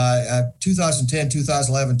rival 2010,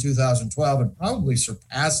 2011, 2012, and probably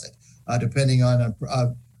surpass it, depending on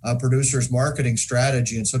a producer's marketing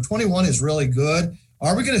strategy. And so 21 is really good.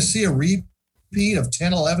 Are we going to see a repeat of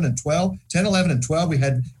 10, 11, and 12? 10, 11, and 12, we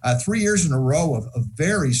had 3 years in a row of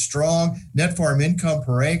very strong net farm income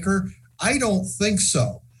per acre. I don't think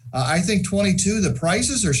so. I think 22, the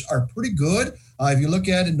prices are pretty good. If you look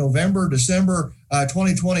at it in November, December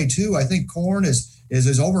 2022, I think corn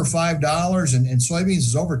is over $5 and soybeans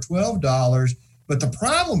is over $12. But the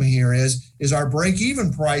problem here is our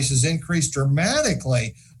break-even price has increased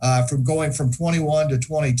dramatically from going from 21 to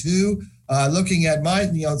 22. Looking at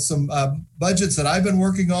some budgets that I've been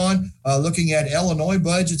working on, looking at Illinois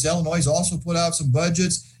budgets. Illinois has also put out some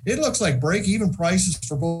budgets. It looks like break-even prices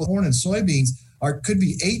for both corn and soybeans could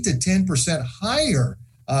be 8 to 10% higher.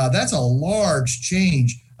 That's a large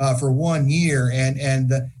change for 1 year. And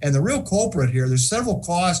the real culprit here, there's several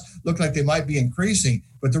costs look like they might be increasing,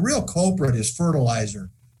 but the real culprit is fertilizer.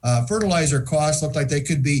 Fertilizer costs look like they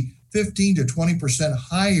could be 15 to 20%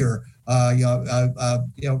 higher,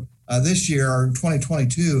 this year or in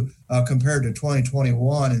 2022 compared to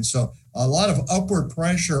 2021. And so a lot of upward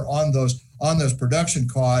pressure on those production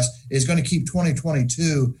costs is going to keep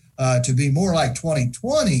 2022 to be more like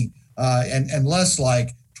 2020 and less like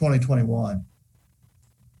 2021.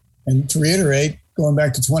 And to reiterate, going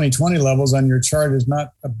back to 2020 levels on your chart is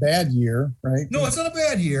not a bad year, right? No, it's not a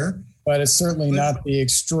bad year. But it's certainly not the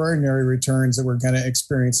extraordinary returns that we're going to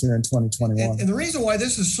experience here in 2021. And the reason why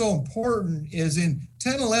this is so important is in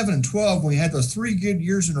 10, 11, and 12, when we had those 3 good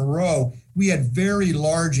years in a row, we had very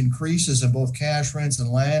large increases in both cash rents and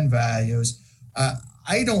land values.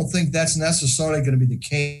 I don't think that's necessarily going to be the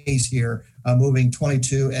case here moving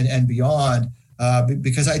 22 and beyond,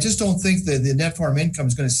 because I just don't think that the net farm income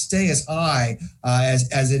is going to stay as high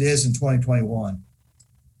as it is in 2021.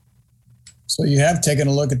 So you have taken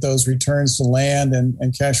a look at those returns to land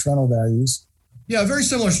and cash rental values. Yeah, a very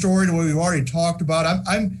similar story to what we've already talked about.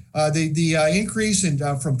 The increase in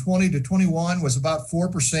from 20 to 21 was about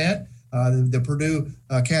 4%. The Purdue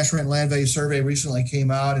Cash Rent Land Value Survey recently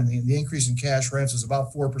came out, and the increase in cash rents is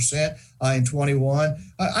about 4% in 21.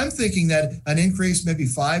 I'm thinking that an increase maybe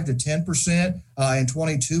 5 to 10% in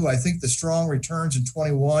 22. I think the strong returns in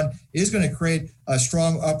 21 is going to create a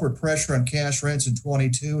strong upward pressure on cash rents in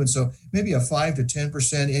 22, and so maybe a 5 to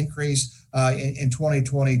 10% increase in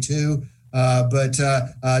 2022. But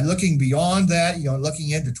looking beyond that, looking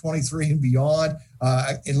into 23 and beyond,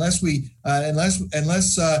 unless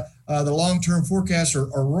the long-term forecasts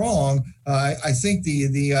are wrong, I think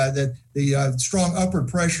the strong upward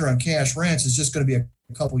pressure on cash rents is just going to be a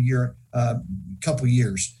couple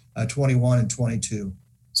years, 21 and 22.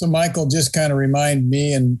 So, Michael, just kind of remind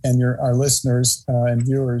me and our listeners and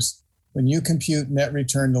viewers, when you compute net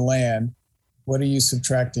return to land, what are you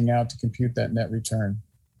subtracting out to compute that net return?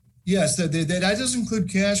 Yes, that does include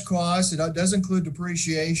cash costs. It does include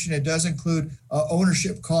depreciation. It does include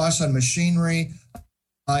ownership costs on machinery,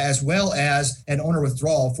 as well as an owner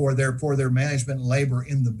withdrawal for their management and labor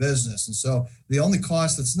in the business. And so the only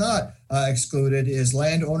cost that's not excluded is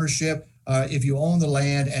land ownership if you own the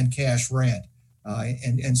land, and cash rent.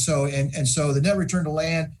 And so the net return to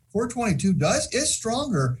land for 22 is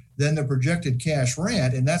stronger than the projected cash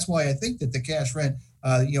rent, and that's why I think that the cash rent,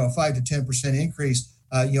 a 5 to 10% increase,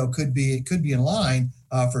 could be in line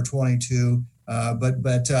for 22.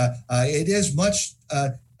 But it is much.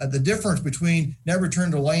 The difference between net return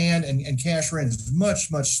to land and cash rent is much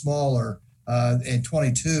smaller in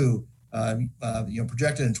 22.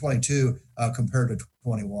 Projected in 22 compared to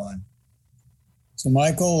 21. So,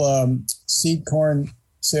 Michael, seed corn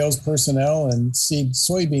sales personnel and seed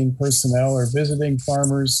soybean personnel are visiting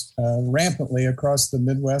farmers rampantly across the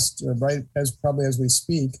Midwest, probably as we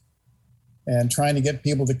speak, and trying to get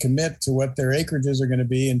people to commit to what their acreages are going to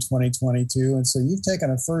be in 2022. And so you've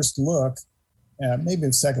taken a first look, maybe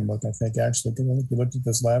a second look, I think, actually, because I think you looked at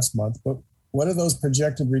this last month. But what do those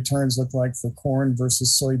projected returns look like for corn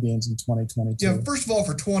versus soybeans in 2022? Yeah, first of all,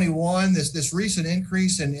 for 21, this recent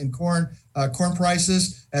increase in corn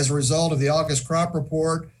prices as a result of the August crop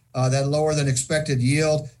report, that lower than expected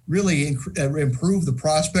yield really improved the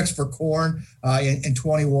prospects for corn in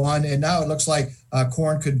 21. And now it looks like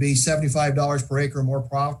corn could be $75 per acre more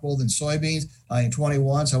profitable than soybeans in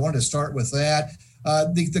 21. So I wanted to start with that.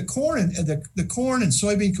 The corn and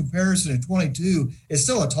soybean comparison in 22 is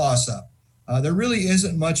still a toss-up. There really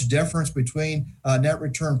isn't much difference between net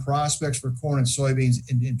return prospects for corn and soybeans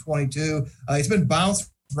in 22. It's been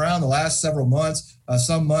bounced around the last several months.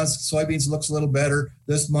 Some months soybeans looks a little better.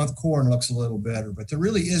 This month corn looks a little better. But there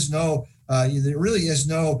really is no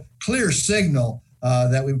clear signal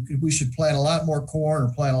that we should plant a lot more corn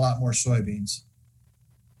or plant a lot more soybeans.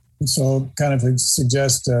 And so kind of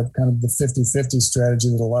suggest kind of the 50-50 strategy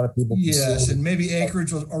that a lot of people pursue. Yes, and maybe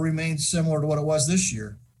acreage will remain similar to what it was this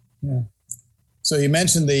year. Yeah. So you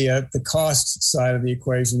mentioned the cost side of the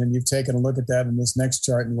equation, and you've taken a look at that in this next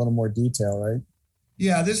chart in a little more detail, right?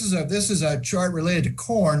 Yeah, this is a chart related to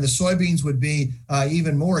corn. The soybeans would be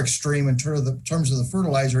even more extreme in terms of the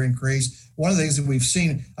fertilizer increase. One of the things that we've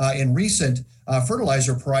seen in recent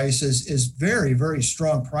fertilizer prices is very, very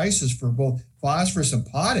strong prices for both phosphorus and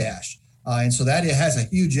potash. And so that it has a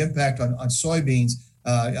huge impact on soybeans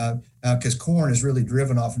because corn is really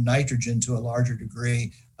driven off nitrogen to a larger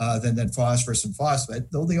degree than phosphorus and phosphate,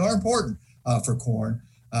 though they are important for corn.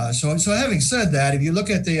 So having said that, if you look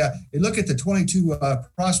at the 22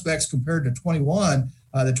 prospects compared to 21,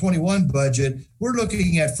 the 21 budget, we're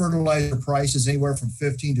looking at fertilizer prices anywhere from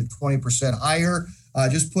 15 to 20% higher.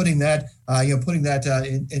 Just putting that,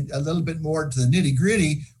 in a little bit more to the nitty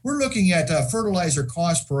gritty, we're looking at fertilizer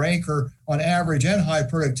cost per acre on average and high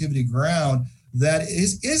productivity ground that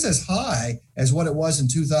is as high as what it was in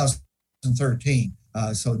 2013.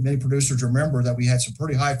 So many producers remember that we had some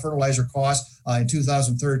pretty high fertilizer costs in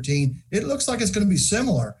 2013. It looks like it's going to be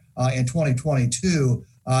similar in 2022,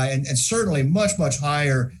 and certainly much, much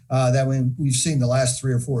higher than we've seen the last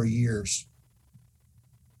 3 or 4 years.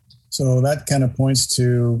 So that kind of points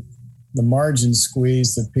to the margin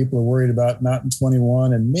squeeze that people are worried about, not in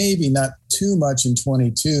 21 and maybe not too much in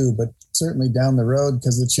 22, but certainly down the road,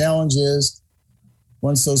 because the challenge is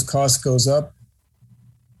once those costs goes up,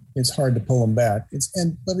 it's hard to pull them back.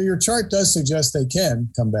 But your chart does suggest they can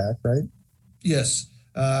come back, right? Yes.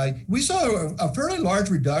 We saw a fairly large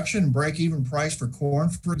reduction in break-even price for corn,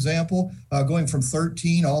 for example, going from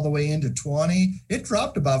 13 all the way into 20. It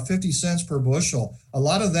dropped about 50 cents per bushel. A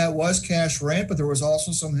lot of that was cash rent, but there was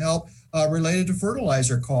also some help related to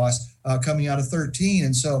fertilizer costs coming out of 13.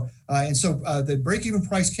 And so the break-even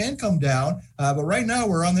price can come down, but right now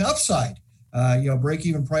we're on the upside.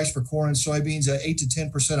 Break-even price for corn and soybeans at 8 to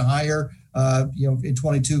 10% higher, in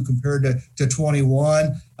 22 compared to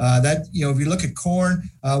 21. If you look at corn,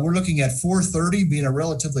 we're looking at 430 being a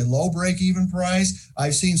relatively low break-even price.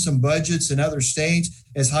 I've seen some budgets in other states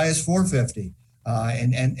as high as 450.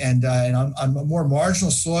 And on a more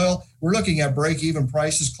marginal soil, we're looking at break-even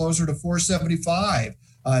prices closer to 475.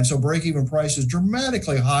 And so break-even prices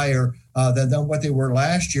dramatically higher than what they were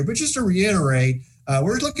last year. But just to reiterate,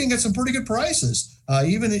 we're looking at some pretty good prices.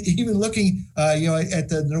 Even looking, at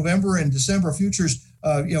the November and December futures,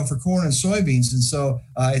 for corn and soybeans. And so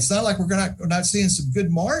it's not like we're not seeing some good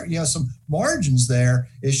some margins there.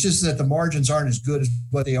 It's just that the margins aren't as good as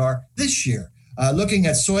what they are this year. Looking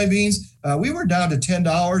at soybeans, we were down to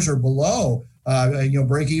 $10 or below,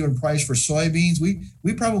 break-even price for soybeans.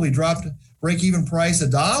 We probably dropped break-even price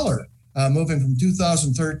 $1. Moving from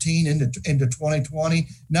 2013 into 2020.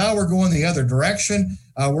 Now we're going the other direction.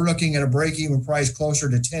 We're looking at a break-even price closer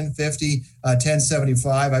to $10.50,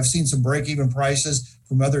 $10.75. I've seen some break-even prices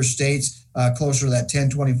from other states closer to that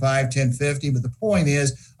 $10.25, $10.50. But the point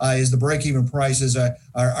is the break-even prices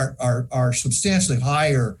are substantially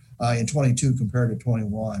higher in 22 compared to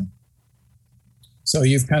 21. So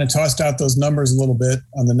you've kind of tossed out those numbers a little bit.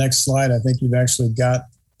 On the next slide, I think you've actually got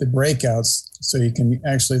the breakouts so you can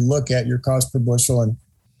actually look at your cost per bushel. And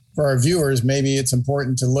for our viewers, maybe it's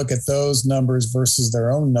important to look at those numbers versus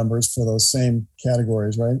their own numbers for those same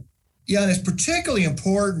categories, right? Yeah, and it's particularly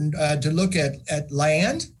important to look at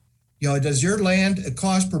land. Does your land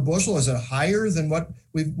cost per bushel, is it higher than what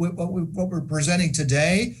we're presenting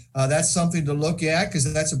today? That's something to look at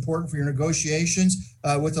because that's important for your negotiations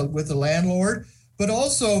with the landlord. But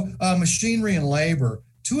also machinery and labor.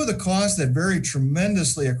 Two of the costs that vary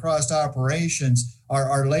tremendously across operations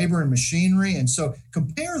are labor and machinery. And so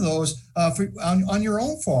compare those on your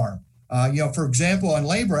own farm. For example, on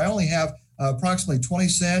labor, I only have approximately 20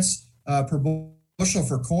 cents per bushel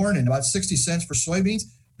for corn and about 60 cents for soybeans.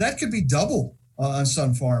 That could be double on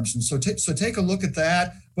some farms. And so take a look at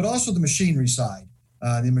that, but also the machinery side.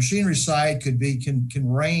 The machinery side can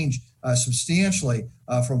range substantially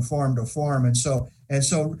from farm to farm. And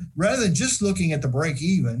so rather than just looking at the break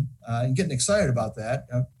even and getting excited about that,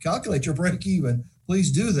 calculate your break even,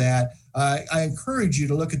 please do that. I encourage you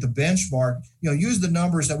to look at the benchmark, use the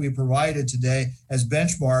numbers that we provided today as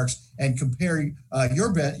benchmarks and compare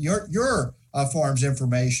your farm's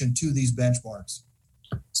information to these benchmarks.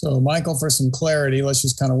 So Michael, for some clarity, let's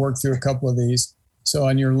just kind of work through a couple of these. So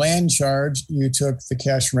on your land charge, you took the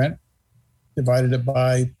cash rent, divided it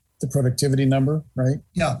by the productivity number, right?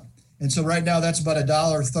 Yeah. And so right now that's about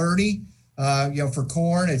 $1.30. For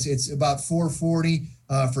corn, it's about $4.40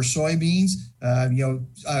 for soybeans.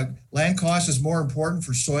 Land cost is more important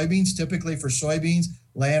for soybeans. Typically for soybeans,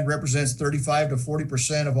 land represents 35 to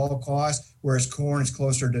 40% of all costs, whereas corn is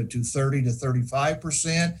closer to 30 to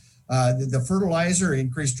 35%. The fertilizer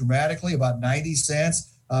increased dramatically, about 90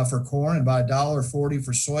 cents for corn and about $1.40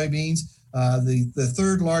 for soybeans. The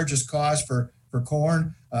third largest cost for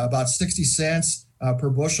corn, about 60 cents per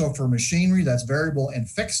bushel for machinery. That's variable and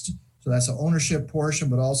fixed. So that's the ownership portion,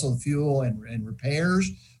 but also the fuel and repairs,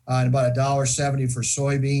 and about $1.70 for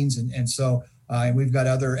soybeans. And we've got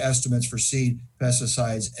other estimates for seed,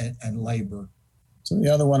 pesticides, and labor. So the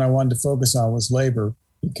other one I wanted to focus on was labor,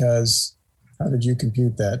 because how did you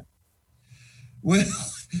compute that? Well,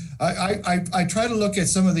 I try to look at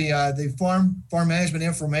some of the farm management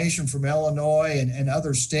information from Illinois and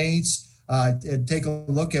other states. and take a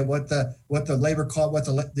look at what the labor cost, what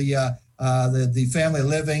the family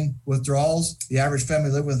living withdrawals, the average family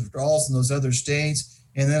living withdrawals in those other states.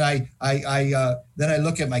 And then I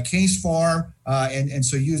look at my case farm and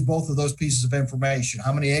so use both of those pieces of information.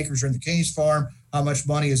 How many acres are in the case farm? How much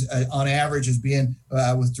money is on average is being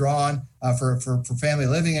withdrawn for family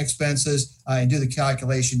living expenses, and do the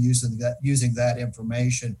calculation using that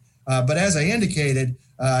information. But as I indicated,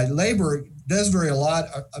 labor does vary a lot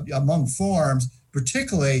among farms,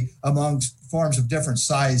 particularly among farms of different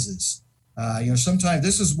sizes. Sometimes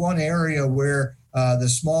this is one area where the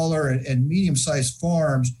smaller and medium-sized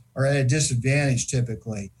farms are at a disadvantage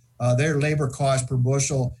typically. Their labor cost per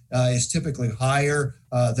bushel is typically higher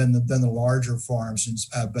than the larger farms.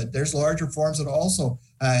 But there's larger farms that also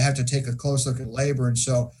have to take a close look at labor. And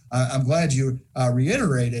so I'm glad you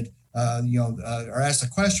reiterated, or asked a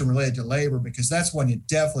question related to labor, because that's one you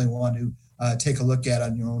definitely want to take a look at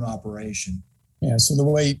on your own operation. Yeah, so the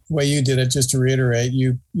way you did it, just to reiterate,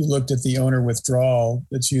 you looked at the owner withdrawal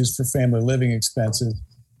that's used for family living expenses,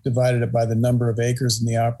 divided it by the number of acres in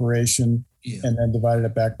the operation, and then divided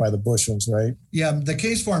it back by the bushels, right? Yeah, the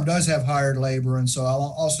case farm does have hired labor, and so I'm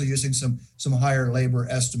also using some higher labor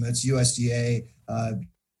estimates, USDA,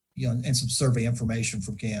 and some survey information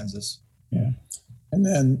from Kansas. Yeah, and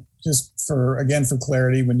then just for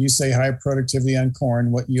clarity, when you say high productivity on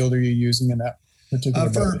corn, what yield are you using in that?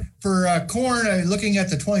 For corn, looking at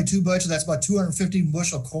the 22 budget, that's about 250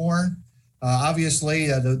 bushel corn. Obviously,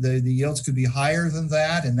 the yields could be higher than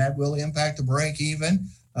that, and that will impact the break even.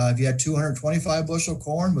 If you had 225 bushel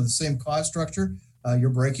corn with the same cost structure, your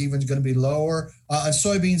break even is going to be lower. On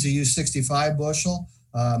soybeans, you use 65 bushel.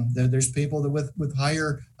 There's people that with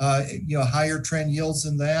higher higher trend yields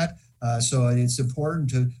than that. So it's important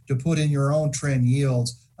to put in your own trend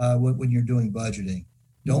yields when you're doing budgeting.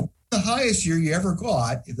 Don't the highest year you ever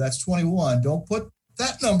got, if that's 21, don't put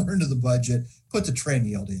that number into the budget, put the trend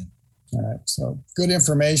yield in. All right, so good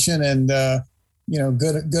information and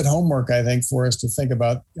good homework, I think, for us to think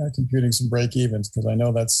about computing some break evens, because I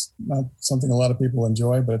know that's not something a lot of people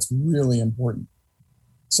enjoy, but it's really important.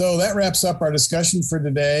 So that wraps up our discussion for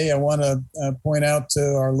today. I want to point out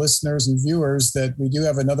to our listeners and viewers that we do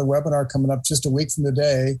have another webinar coming up just a week from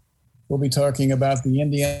today. We'll be talking about the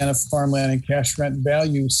Indiana Farmland and Cash Rent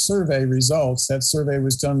Value Survey results. That survey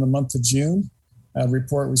was done in the month of June. A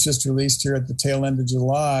report was just released here at the tail end of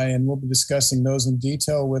July, and we'll be discussing those in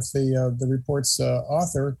detail with the report's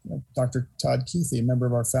author, Dr. Todd Keithy, a member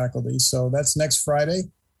of our faculty. So that's next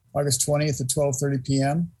Friday, August 20th at 12:30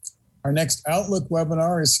 p.m. Our next Outlook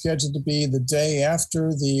webinar is scheduled to be the day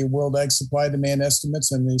after the World Ag Supply Demand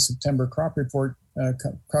Estimates and the September crop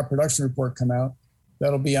production report come out.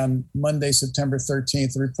 That'll be on Monday, September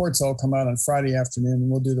 13th. The reports all come out on Friday afternoon, and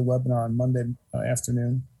we'll do the webinar on Monday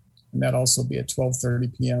afternoon. And that'll also be at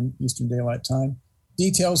 12:30 p.m. Eastern Daylight Time.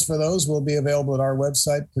 Details for those will be available at our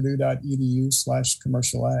website,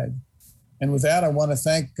 purdue.edu/commercialag. And with that, I want to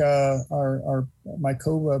thank my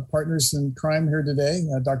co-partners in crime here today,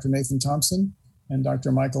 Dr. Nathan Thompson and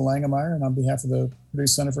Dr. Michael Langemeyer. And on behalf of the Purdue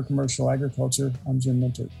Center for Commercial Agriculture, I'm Jim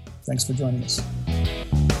Mintert. Thanks for joining us.